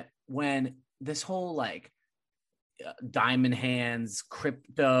 but when this whole like diamond hands,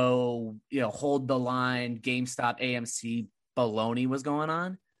 crypto, hold the line, GameStop, AMC baloney was going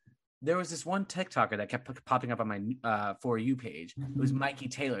on, there was this one TikToker that kept popping up on my For You page. It was Mikey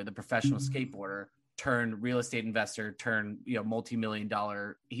Taylor, the professional skateboarder turned real estate investor, turned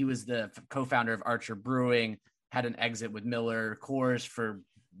multi-million-dollar. He was the co-founder of Archer Brewing, had an exit with Miller Coors for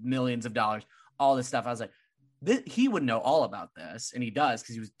millions of dollars, all this stuff. I was like, he would know all about this, and he does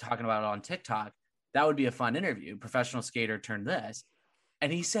because he was talking about it on TikTok. That would be a fun interview. Professional skater turned this.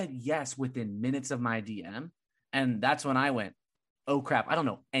 And he said yes within minutes of my DM. And that's when I went, oh crap, I don't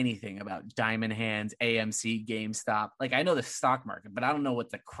know anything about Diamond Hands, AMC, GameStop. Like I know the stock market, but I don't know what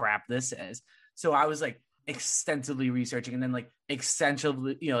the crap this is. So I was like extensively researching, and then like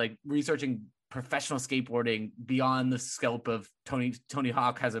extensively, like researching professional skateboarding beyond the scope of Tony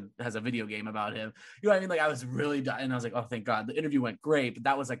Hawk has a video game about him. You know what I mean? Like I was really, and I was like, oh, thank God. The interview went great, but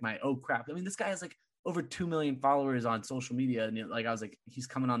that was like my, oh crap. I mean, this guy has like over 2 million followers on social media. And like, I was like, he's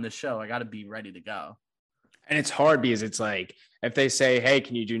coming on this show. I got to be ready to go. And it's hard because it's like, if they say, hey,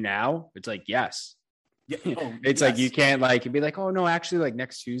 can you do now? It's like, yes. Yeah. Oh, it's like, you can't like, it'd be like, oh no, actually like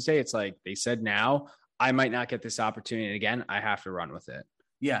next Tuesday, it's like, they said now, I might not get this opportunity again. I have to run with it.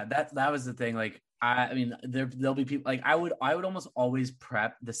 Yeah. That was the thing. Like, I mean, there'll be people like I would almost always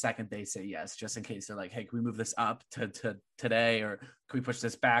prep the second they say yes, just in case they're like, hey, can we move this up to today? Or can we push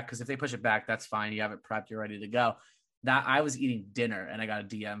this back? Cause if they push it back, that's fine. You have it prepped, you're ready to go. That I was eating dinner and I got a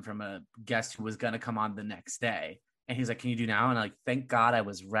DM from a guest who was going to come on the next day. And he's like, can you do now? And I'm like, thank God I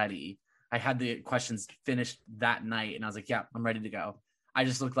was ready. I had the questions finished that night and I was like, yeah, I'm ready to go. I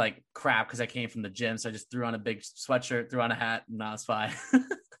just looked like crap because I came from the gym. So I just threw on a big sweatshirt, threw on a hat, and I was fine.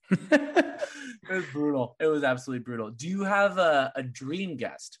 It was brutal. It was absolutely brutal. Do you have a dream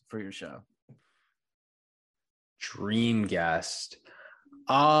guest for your show? Dream guest.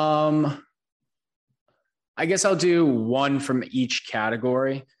 I guess I'll do one from each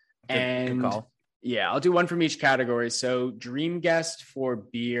category. Good call. Yeah, I'll do one from each category. So dream guest for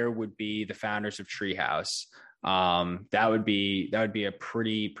beer would be the founders of Treehouse. That would be a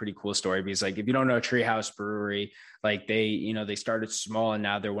pretty cool story, because like if you don't know Treehouse Brewery, like they started small and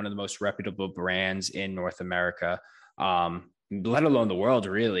now they're one of the most reputable brands in North America, let alone the world,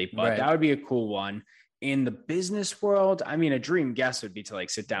 really. But Right. that would be a cool one. In the business world, I mean, a dream guest would be to like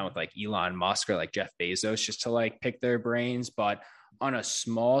sit down with like Elon Musk or like Jeff Bezos just to like pick their brains. But on a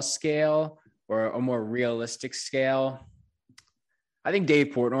small scale or a more realistic scale, I think Dave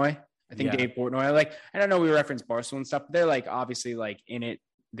Portnoy. Dave Portnoy, like, I don't know, we reference Barstool and stuff, but they're like obviously like in it.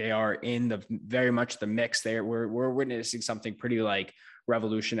 They are in the very much the mix there. We're witnessing something pretty like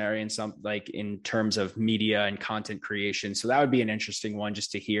revolutionary and some like in terms of media and content creation. So that would be an interesting one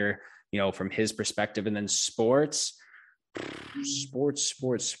just to hear, from his perspective. And then sports. If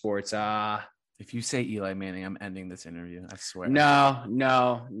you say Eli Manning, I'm ending this interview. I swear.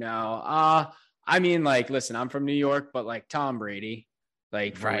 No. I mean, like, listen, I'm from New York, but like Tom Brady,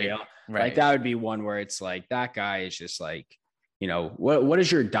 like for real, right. Like that would be one where it's like that guy is just like, what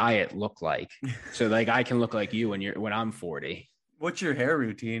does your diet look like? So like I can look like you when I'm 40. What's your hair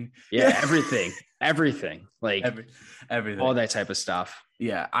routine? Yeah, everything, like everything, all that type of stuff.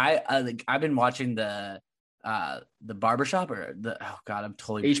 Yeah, I've been watching the barbershop or I'm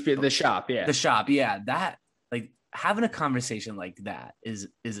totally the shop. Yeah, the shop. Yeah, that like having a conversation like that is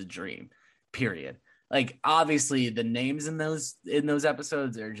a dream. Period. Like obviously the names in those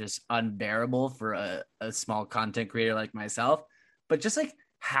episodes are just unbearable for a small content creator like myself, but just like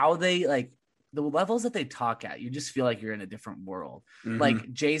how they like the levels that they talk at, you just feel like you're in a different world. Mm-hmm.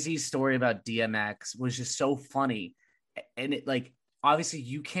 Like Jay-Z's story about DMX was just so funny, and it like obviously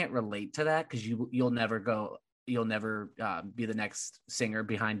you can't relate to that because you'll never be the next singer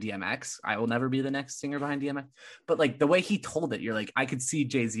behind DMX. I will never be the next singer behind DMX. But like the way he told it, you're like, I could see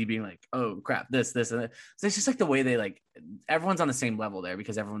Jay-Z being like, oh crap, this, and that. So it's just like the way they like, everyone's on the same level there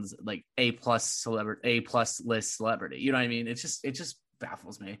because everyone's like A+ list celebrity. You know what I mean? It just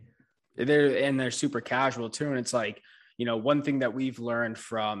baffles me. They're super casual too. And it's like, one thing that we've learned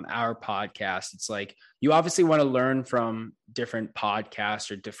from our podcast, it's like, you obviously want to learn from different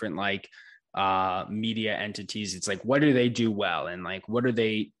podcasts or different like media entities. It's like, what do they do well? And like, what do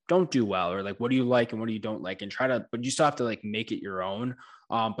they don't do well? Or like, what do you like and what do you don't like? And but you still have to like make it your own.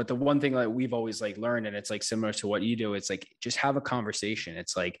 But the one thing that we've always like learned, and it's like similar to what you do, it's like, just have a conversation.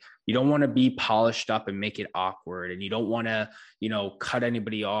 It's like, you don't want to be polished up and make it awkward. And you don't want to, cut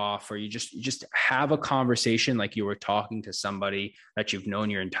anybody off, or you just have a conversation like you were talking to somebody that you've known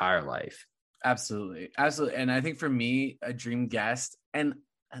your entire life. Absolutely. And I think for me, a dream guest, and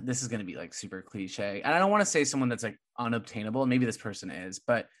this is going to be like super cliche, and I don't want to say someone that's like unobtainable. Maybe this person is,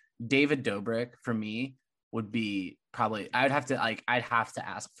 but David Dobrik for me would be probably, I'd have to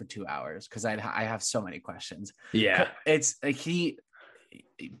ask for 2 hours because I have so many questions. Yeah. It's like he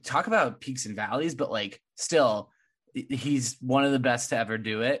talk about peaks and valleys, but like still he's one of the best to ever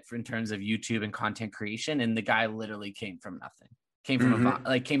do it in terms of YouTube and content creation. And the guy literally came from nothing. Came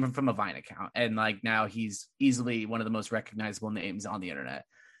from a Vine account, and like now he's easily one of the most recognizable names on the internet.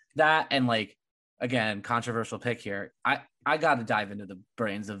 That, and like, again, controversial pick here. I got to dive into the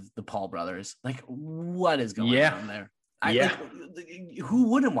brains of the Paul brothers. Like, what is going on there? Who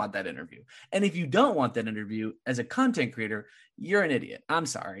wouldn't want that interview? And if you don't want that interview as a content creator, you're an idiot. I'm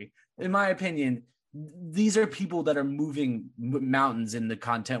sorry. In my opinion, these are people that are moving mountains in the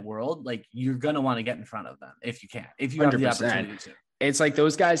content world. Like, you're going to want to get in front of them if you can, if you have 100%. The opportunity to. It's like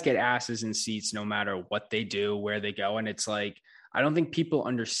those guys get asses in seats no matter what they do, where they go. And it's like, I don't think people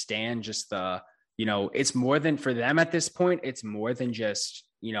understand just it's more than, for them at this point, it's more than just,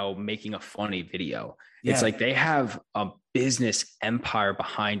 making a funny video. Yeah. It's like they have a business empire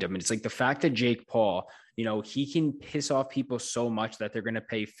behind them. And it's like the fact that Jake Paul, he can piss off people so much that they're going to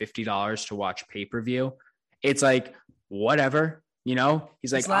pay $50 to watch pay-per-view. It's like, whatever,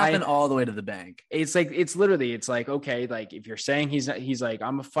 he's like laughing all the way to the bank. It's like, it's like, okay, like if you're saying he's like,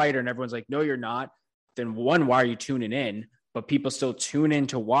 I'm a fighter, and everyone's like, no, you're not. Then one, why are you tuning in? But people still tune in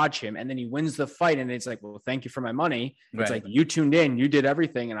to watch him. And then he wins the fight. And it's like, well, thank you for my money. Right. It's like, you tuned in, you did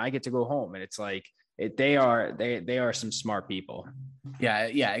everything, and I get to go home. And it's like, they are some smart people.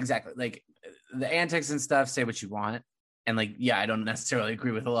 Yeah, exactly. Like the antics and stuff, say what you want. And like, yeah, I don't necessarily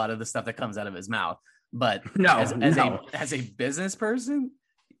agree with a lot of the stuff that comes out of his mouth. But as a business person,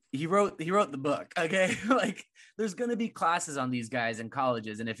 he wrote the book. Okay. Like there's going to be classes on these guys in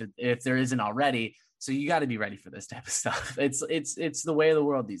colleges. And if there isn't already, so you got to be ready for this type of stuff. It's the way of the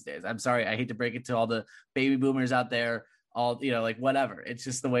world these days. I'm sorry. I hate to break it to all the baby boomers out there, all, like whatever. It's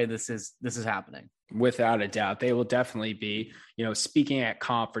just the way this is happening. Without a doubt, they will definitely be, speaking at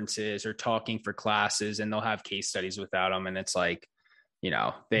conferences or talking for classes, and they'll have case studies without them. And it's like,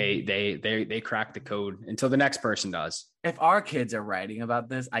 they crack the code until the next person does. If our kids are writing about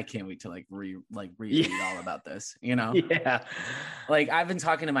this, I can't wait to read all about this, Yeah. Like I've been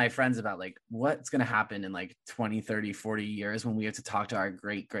talking to my friends about like what's going to happen in like 20, 30, 40 years when we have to talk to our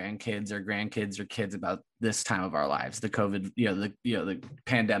great grandkids or grandkids or kids about this time of our lives, the COVID, the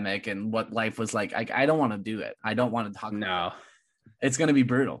pandemic and what life was like. I don't want to do it. I don't want to talk about it. It's going to be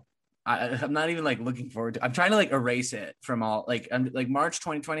brutal. I'm not even like looking forward to. I'm trying to like erase it from all like. I'm like March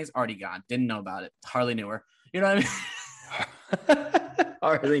 2020 is already gone. Didn't know about it. Hardly knew her. You know what I mean?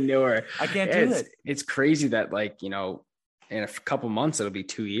 Hardly knew her. I can't do it. It's crazy that like in a couple months it'll be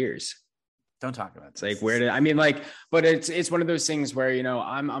 2 years. Don't talk about it. It's like but it's one of those things where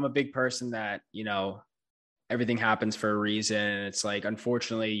I'm a big person that everything happens for a reason. And it's like,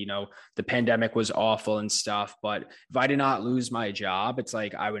 unfortunately, the pandemic was awful and stuff, but if I did not lose my job, it's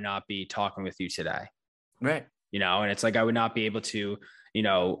like, I would not be talking with you today. Right. And it's like, I would not be able to,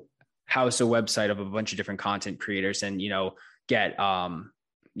 house a website of a bunch of different content creators and, get,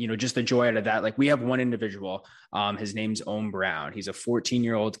 just the joy out of that. Like we have one individual, his name's Ohm Brown. He's a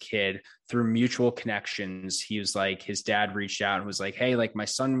 14-year-old kid. Through mutual connections, he was like, his dad reached out and was like, hey, like my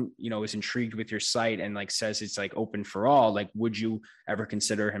son, is intrigued with your site and like says it's like open for all. Like, would you ever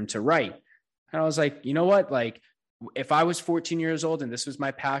consider him to write? And I was like, you know what? Like if I was 14 years old and this was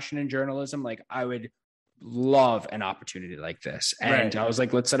my passion in journalism, like I would love an opportunity like this. And I was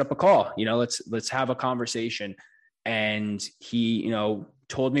like, let's set up a call, let's have a conversation. And he,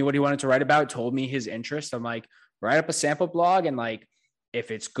 told me what he wanted to write about, told me his interest. I'm like, write up a sample blog. And like, if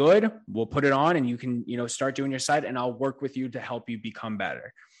it's good, we'll put it on and you can, start doing your site and I'll work with you to help you become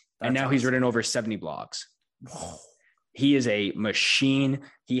better. And now he's written over 70 blogs. He is a machine.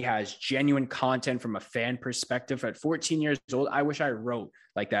 He has genuine content from a fan perspective. At 14 years old, I wish I wrote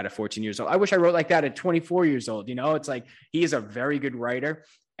like that at 14 years old. I wish I wrote like that at 24 years old. It's like, he is a very good writer.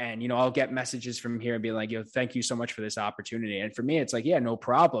 And, I'll get messages from here and be like, thank you so much for this opportunity. And for me, it's like, yeah, no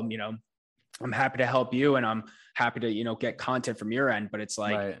problem. I'm happy to help you and I'm happy to, get content from your end. But it's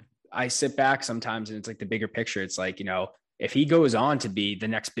like, I sit back sometimes and it's like the bigger picture. It's like, if he goes on to be the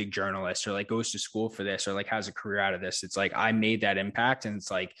next big journalist or like goes to school for this or like has a career out of this, it's like, I made that impact. And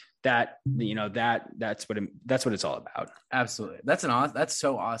it's like that, that's what it's all about. Absolutely. That's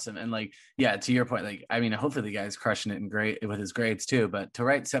so awesome. And like, yeah, to your point, like, I mean, hopefully the guy's crushing it in great with his grades too, but to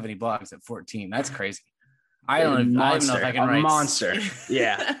write 70 blogs at 14, that's crazy. I don't know if I can write a monster.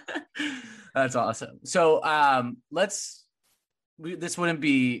 Yeah. That's awesome. So this wouldn't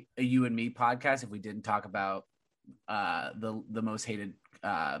be a you and me podcast if we didn't talk about the most hated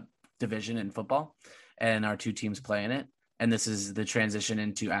division in football and our two teams play in it. And this is the transition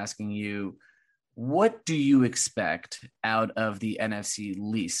into asking you, what do you expect out of the NFC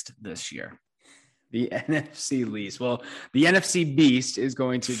least this year? The NFC least. Well, the NFC beast is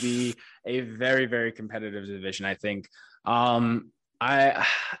going to be a very, very competitive division, I think.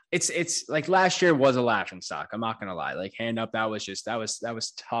 It's like last year was a laughing stock. I'm not going to lie. Like hand up, that was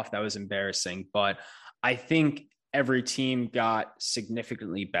tough. That was embarrassing. But I think every team got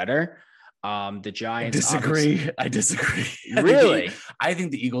significantly better. The Giants. I disagree. Really? I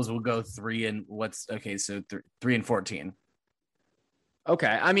think the Eagles will go 3 and 14.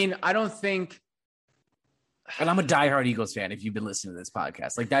 Okay. I mean, I don't think. And I'm a diehard Eagles fan. If you've been listening to this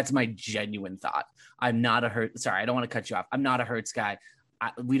podcast, like that's my genuine thought. I'm not a Hurts. Sorry, I don't want to cut you off. I'm not a Hurts guy.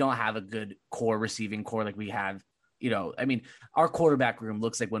 We don't have a good receiving core like we have. I mean, our quarterback room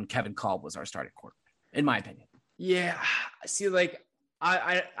looks like when Kevin Kolb was our starting quarterback, in my opinion. Yeah. See, like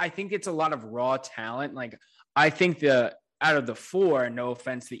I think it's a lot of raw talent. Like I think out of the 4, no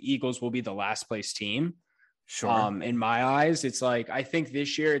offense, the Eagles will be the last place team. Sure. In my eyes, it's like I think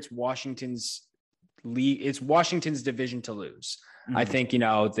this year it's Washington's division to lose. Mm-hmm. I think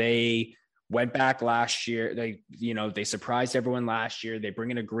they went back last year. They surprised everyone last year. They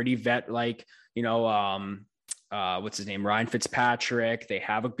bring in a gritty vet like what's his name, Ryan Fitzpatrick. They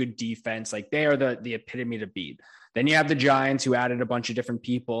have a good defense. Like they are the epitome to beat. Then you have the Giants who added a bunch of different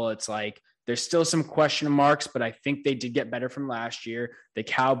people. It's like there's still some question marks, but I think they did get better from last year. The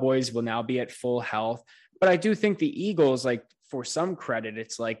Cowboys will now be at full health, but I do think the Eagles, like for some credit,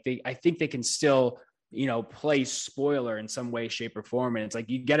 it's like I think they can still play spoiler in some way, shape, or form. And it's like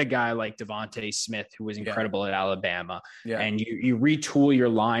you get a guy like Devontae Smith, who was incredible at Alabama, and you retool your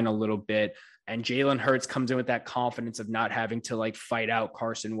line a little bit. And Jalen Hurts comes in with that confidence of not having to like fight out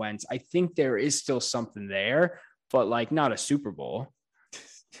Carson Wentz. I think there is still something there, but like not a Super Bowl.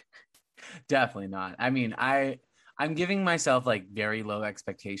 Definitely not. I mean, I I'm giving myself like very low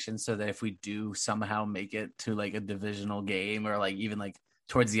expectations so that if we do somehow make it to like a divisional game or like even like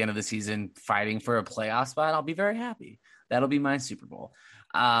towards the end of the season fighting for a playoff spot, I'll be very happy. That'll be my Super Bowl.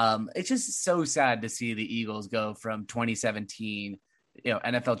 It's just so sad to see the Eagles go from 2017,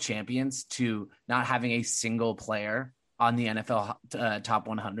 NFL champions to not having a single player on the NFL top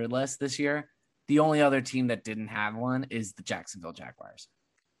 100 list this year. The only other team that didn't have one is the Jacksonville Jaguars.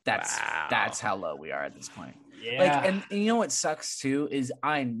 That's how low we are at this point. Yeah. And you know what sucks too is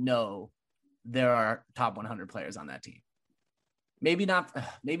I know there are top 100 players on that team. Maybe not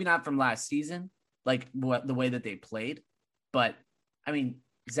from last season, like the way that they played, but I mean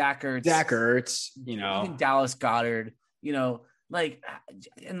Zach Ertz, even Dallas Goedert, and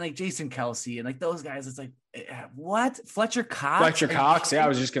like Jason Kelsey and like those guys. It's like what? Fletcher Cox. Yeah, I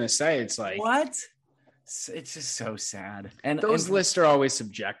was just gonna say it's like what? It's just so sad. And those lists are always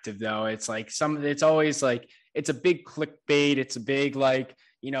subjective though. It's like it's always like it's a big clickbait. It's a big like,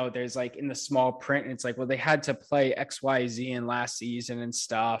 there's like in the small print, and it's like, well, they had to play XYZ in last season and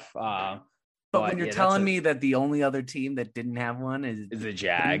stuff. But when you're telling me that the only other team that didn't have one is the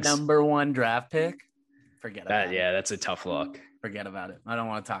Jags, the number one draft pick, forget about it. Yeah, that's a tough look. Forget about it. I don't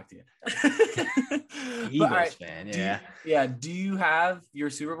want to talk to you. Eagles fan, yeah. Do you have your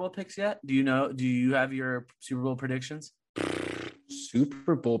Super Bowl picks yet? Do you have your Super Bowl predictions?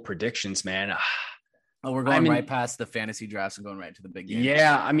 Super Bowl predictions, man. Oh, we're going right past the fantasy drafts and going right to the big game.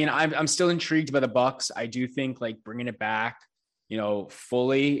 Yeah, I mean, I'm still intrigued by the Bucs. I do think like bringing it back,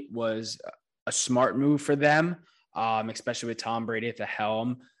 fully was a smart move for them, especially with Tom Brady at the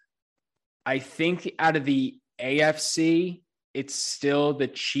helm. I think out of the AFC, it's still the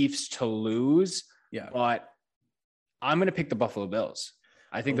Chiefs to lose. Yeah, but I'm going to pick the Buffalo Bills.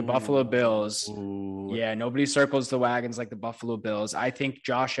 I think the Buffalo Bills. Yeah, nobody circles the wagons like the Buffalo Bills. I think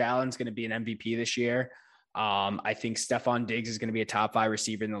Josh Allen's going to be an MVP this year. I think Stephon Diggs is going to be a top 5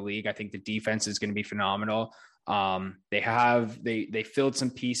 receiver in the league. I think the defense is going to be phenomenal. They filled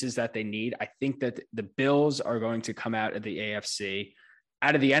some pieces that they need. I think that the Bills are going to come out of the AFC.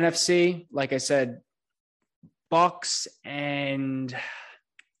 Out of the NFC, like I said, Bucs and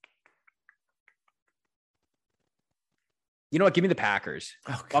you know what? Give me the Packers.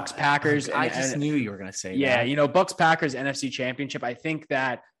 Oh, Bucs, Packers. I just knew you were going to say that. Yeah, Bucs, Packers, NFC Championship. I think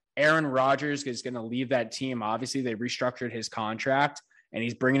that Aaron Rodgers is going to leave that team. Obviously, they restructured his contract, and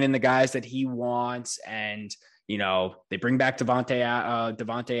he's bringing in the guys that he wants. And, they bring back Devontae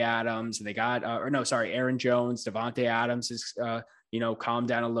Adams. And they got Aaron Jones. Devontae Adams is, calmed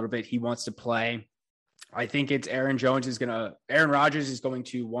down a little bit. He wants to play. I think it's Aaron Rodgers is going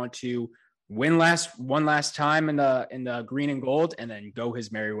to want to win one last time in the green and gold, and then go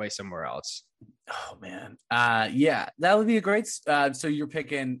his merry way somewhere else. Oh man. Yeah, that would be a great, so you're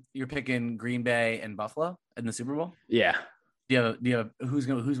picking Green Bay and Buffalo in the Super Bowl? Yeah. Do you have who's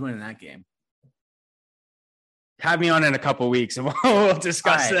winning that game? Have me on in a couple of weeks and we'll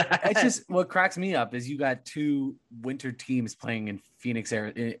discuss that. It's just what cracks me up is you got 2 winter teams playing in Phoenix,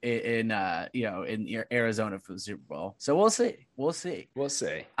 in Arizona for the Super Bowl. So we'll see.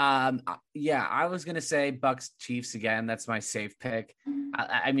 Yeah, I was gonna say Bucs Chiefs again. That's my safe pick.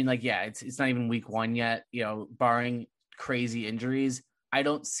 I mean, like, yeah, it's not even week 1 yet. Barring crazy injuries, I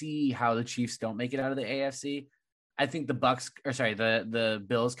don't see how the Chiefs don't make it out of the AFC. I think the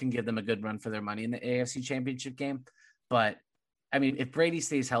Bills can give them a good run for their money in the AFC Championship game. But I mean, if Brady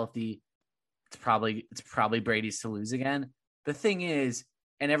stays healthy, it's probably Brady's to lose again. The thing is,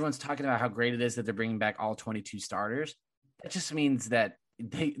 and everyone's talking about how great it is that they're bringing back all 22 starters. That just means that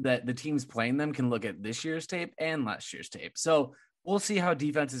the teams playing them can look at this year's tape and last year's tape. So we'll see how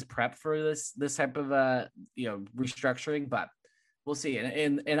defenses prep for this type of restructuring, but we'll see.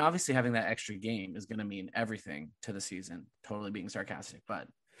 And obviously having that extra game is going to mean everything to the season. Totally being sarcastic, but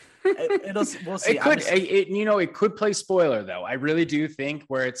we'll see. It could play spoiler though. I really do think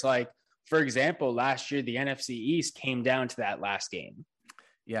where it's like, for example, last year, the NFC East came down to that last game.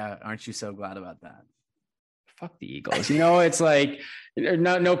 Yeah. Aren't you so glad about that? Fuck the Eagles. It's like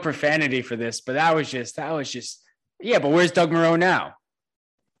no profanity for this, but that was just, yeah. But where's Doug Marrone now?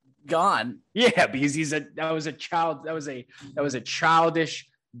 Gone. Yeah, because that was a childish,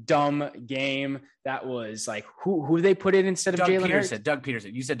 dumb game. That was like who they put in instead of Jalen Hurts? Doug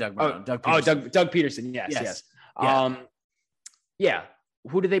Peterson. You said Doug Marrone. Doug Peterson. Yes. Yeah.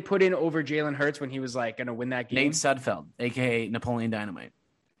 Who did they put in over Jalen Hurts when he was like going to win that game? Nate Sudfeld, aka Napoleon Dynamite.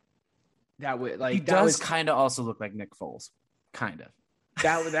 He does kind of also look like Nick Foles, kind of.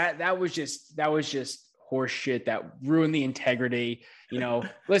 That was just horse shit that ruined the integrity.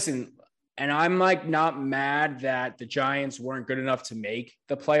 Listen, And I'm like not mad that the Giants weren't good enough to make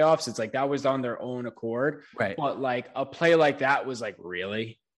the playoffs. It's like that was on their own accord. Right. But like a play like that was like,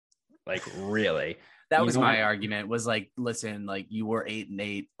 really? Like, really? That was my argument, was like, listen, like you were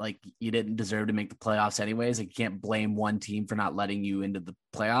 8-8, like you didn't deserve to make the playoffs anyways. Like you can't blame one team for not letting you into the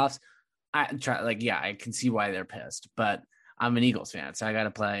playoffs. I can see why they're pissed, but I'm an Eagles fan, so I got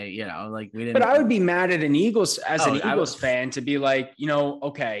to play, like we didn't. But I would be mad at an Eagles fan to be like,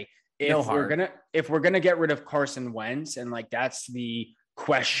 okay, if we're gonna get rid of Carson Wentz, and like that's the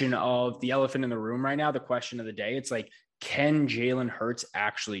question of the elephant in the room right now, the question of the day. It's like, can Jalen Hurts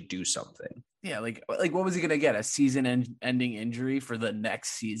actually do something? Yeah, like what was he gonna get? A season-ending injury for the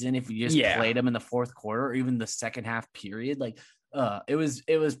next season if you just played him in the fourth quarter or even the second half period? Like, it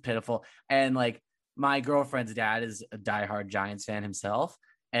was pitiful. And like my girlfriend's dad is a diehard Giants fan himself,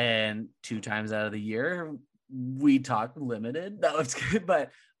 and 2 times out of the year we talk limited. No, it's good, but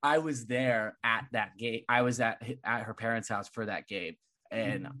I was there at that game. I was at her parents' house for that game,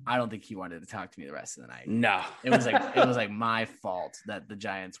 and I don't think he wanted to talk to me the rest of the night. No, it was like my fault that the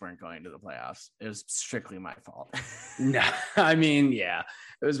Giants weren't going to the playoffs. It was strictly my fault. No, I mean, yeah,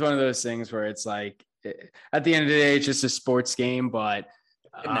 it was one of those things where it's like, at the end of the day, it's just a sports game, but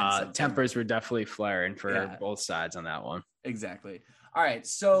tempers were definitely flaring for both sides on that one. Exactly. All right,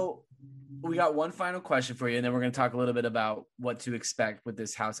 so we got one final question for you, and then we're going to talk a little bit about what to expect with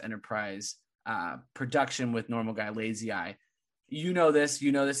this House Enterprise production with Normal Guy Lazy Eye. This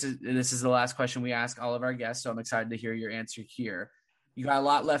is the last question we ask all of our guests, so I'm excited to hear your answer here. You got a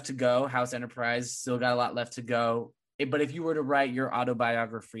lot left to go. House Enterprise still got a lot left to go. But if you were to write your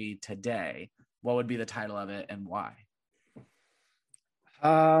autobiography today, what would be the title of it and why?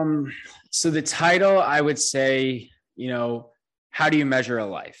 So the title, I would say, how do you measure a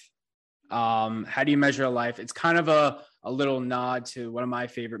life? How do you measure a life? It's kind of a little nod to one of my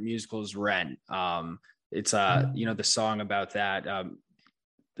favorite musicals, Rent. It's the song about that,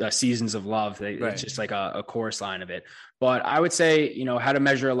 Seasons of Love. It's just like a chorus line of it. But I would say, how to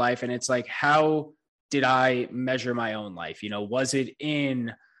measure a life. And it's like, how did I measure my own life? Was it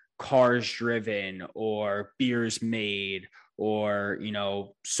in cars driven or beers made or,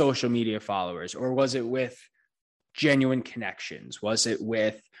 social media followers, or was it with genuine connections? Was it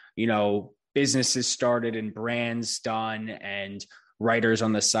with, businesses started and brands done and writers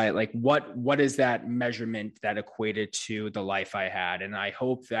on the site? Like what is that measurement that equated to the life I had? And I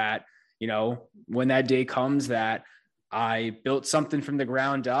hope that, when that day comes, that I built something from the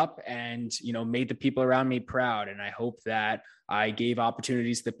ground up and, made the people around me proud. And I hope that I gave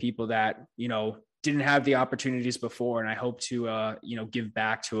opportunities to the people that, didn't have the opportunities before. And I hope to, give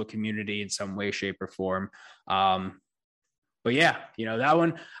back to a community in some way, shape, or form. But yeah, that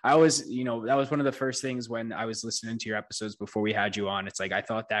one, that was one of the first things when I was listening to your episodes before we had you on. It's like, I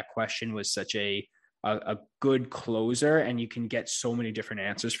thought that question was such a good closer, and you can get so many different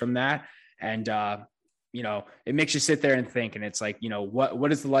answers from that. And, it makes you sit there and think, and it's like,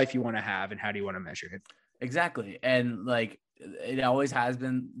 what is the life you want to have and how do you want to measure it? Exactly. And like, it always has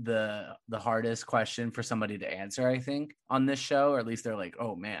been the hardest question for somebody to answer, I think, on this show, or at least they're like,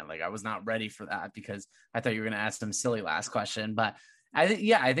 oh man, like I was not ready for that because I thought you were going to ask some silly last question. But I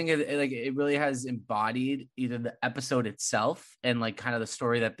think it really has embodied either the episode itself and like kind of the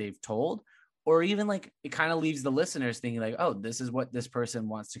story that they've told, or even like it kind of leaves the listeners thinking like, oh, this is what this person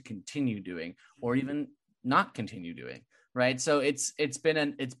wants to continue doing, or even not continue doing. Right. So it's been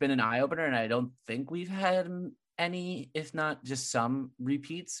an eye opener, and I don't think we've had any, if not just some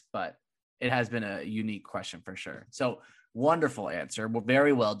repeats, but it has been a unique question for sure. So wonderful answer. Well,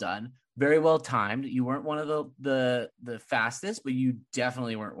 very well done. Very well timed. You weren't one of the fastest, but you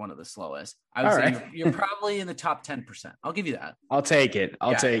definitely weren't one of the slowest. I would say you're probably in the top 10%. I'll give you that. I'll take it.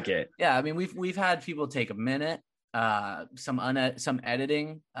 I'll take it. Yeah. I mean, we've had people take a minute, some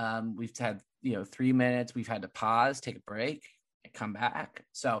editing. We've had, 3 minutes. We've had to pause, take a break, and come back.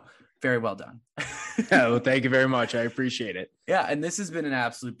 So very well done. Well, thank you very much. I appreciate it. Yeah. And this has been an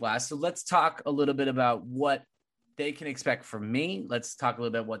absolute blast. So let's talk a little bit about what they can expect from me. Let's talk a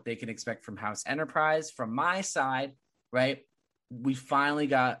little bit what they can expect from House Enterprise. From my side, right? We finally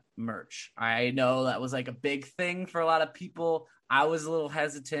got merch. I know that was like a big thing for a lot of people. I was a little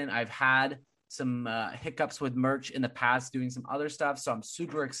hesitant. I've had some hiccups with merch in the past doing some other stuff. So I'm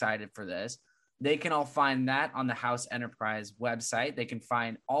super excited for this. They can all find that on the House Enterprise website. They can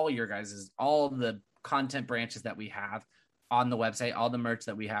find all the content branches that we have on the website, all the merch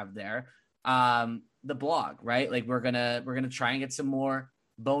that we have there. The blog, right? Like we're gonna try and get some more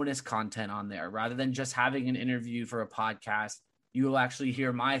bonus content on there rather than just having an interview for a podcast. You will actually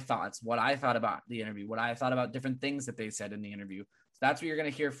hear my thoughts, what I thought about the interview, what I thought about different things that they said in the interview. So that's what you're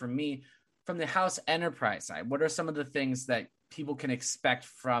going to hear from me. from the House Enterprise side, what are some of the things that people can expect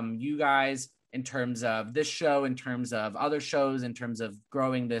from you guys in terms of this show, in terms of other shows, in terms of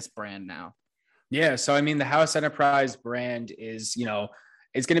growing this brand now? Yeah. So, I mean, the House Enterprise brand is,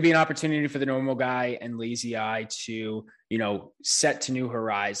 it's going to be an opportunity for the normal guy and lazy eye to, set to new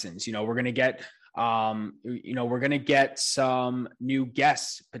horizons. We're going to get, we're going to get some new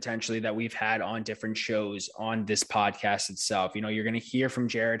guests potentially that we've had on different shows on this podcast itself. You're going to hear from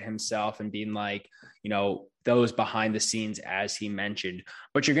Jared himself and being like, those behind the scenes, as he mentioned,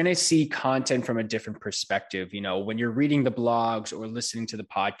 but you're going to see content from a different perspective. When you're reading the blogs or listening to the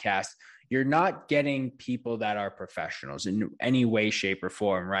podcast, you're not getting people that are professionals in any way, shape, or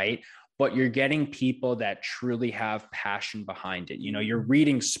form, right? But you're getting people that truly have passion behind it. You're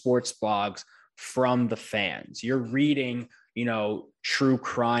reading sports blogs from the fans. You're reading, true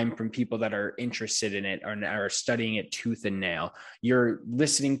crime from people that are interested in it or are studying it tooth and nail. You're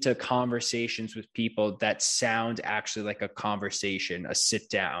listening to conversations with people that sound actually like a conversation, a sit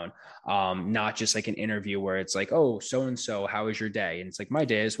down, not just like an interview where it's like, oh, so-and-so, how was your day? And it's like, my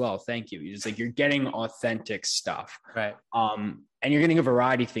day as well. Thank you. It's like, you're getting authentic stuff. Right. And you're getting a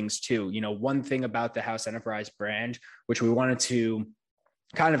variety of things too. One thing about the House Enterprise brand, which we wanted to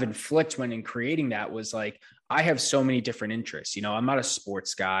kind of inflict when in creating that, was like, I have so many different interests. I'm not a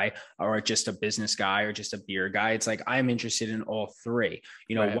sports guy or just a business guy or just a beer guy. It's like, I'm interested in all three.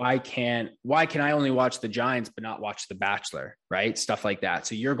 Right. why can I only watch the Giants but not watch The Bachelor, right? Stuff like that.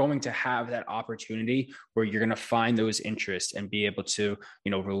 So you're going to have that opportunity where you're going to find those interests and be able to,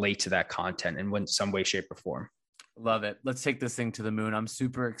 relate to that content in some way, shape, or form. Love it. Let's take this thing to the moon. I'm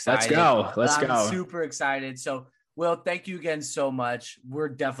super excited. Let's go. Super excited. So, Will, thank you again so much. We're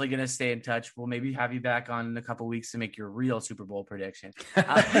definitely going to stay in touch. We'll maybe have you back on in a couple of weeks to make your real Super Bowl prediction.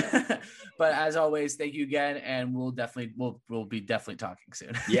 But as always, thank you again. And we'll be definitely talking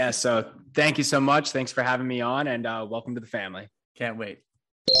soon. Yeah. So thank you so much. Thanks for having me on, and welcome to the family. Can't wait.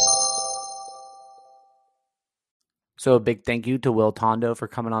 So a big thank you to Will Tondo for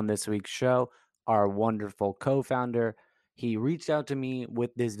coming on this week's show, our wonderful co-founder. He reached out to me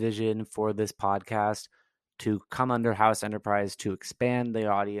with this vision for this podcast to come under House Enterprise, to expand the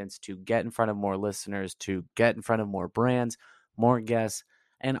audience, to get in front of more listeners, to get in front of more brands, more guests.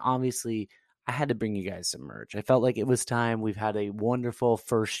 And obviously, I had to bring you guys some merch. I felt like it was time. We've had a wonderful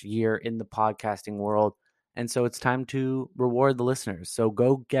first year in the podcasting world. And so it's time to reward the listeners. So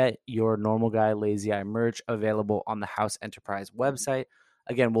go get your Normal Guy Lazy Eye merch available on the House Enterprise website.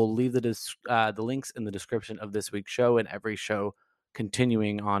 Again, we'll leave the links in the description of this week's show and every show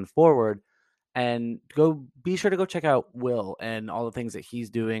continuing on forward. And be sure to go check out Will and all the things that he's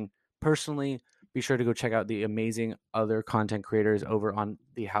doing. Personally, be sure to go check out the amazing other content creators over on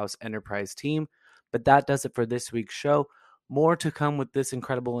the House Enterprise team. But that does it for this week's show. More to come with this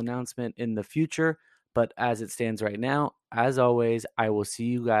incredible announcement in the future. But as it stands right now, as always, I will see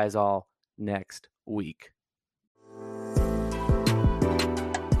you guys all next week.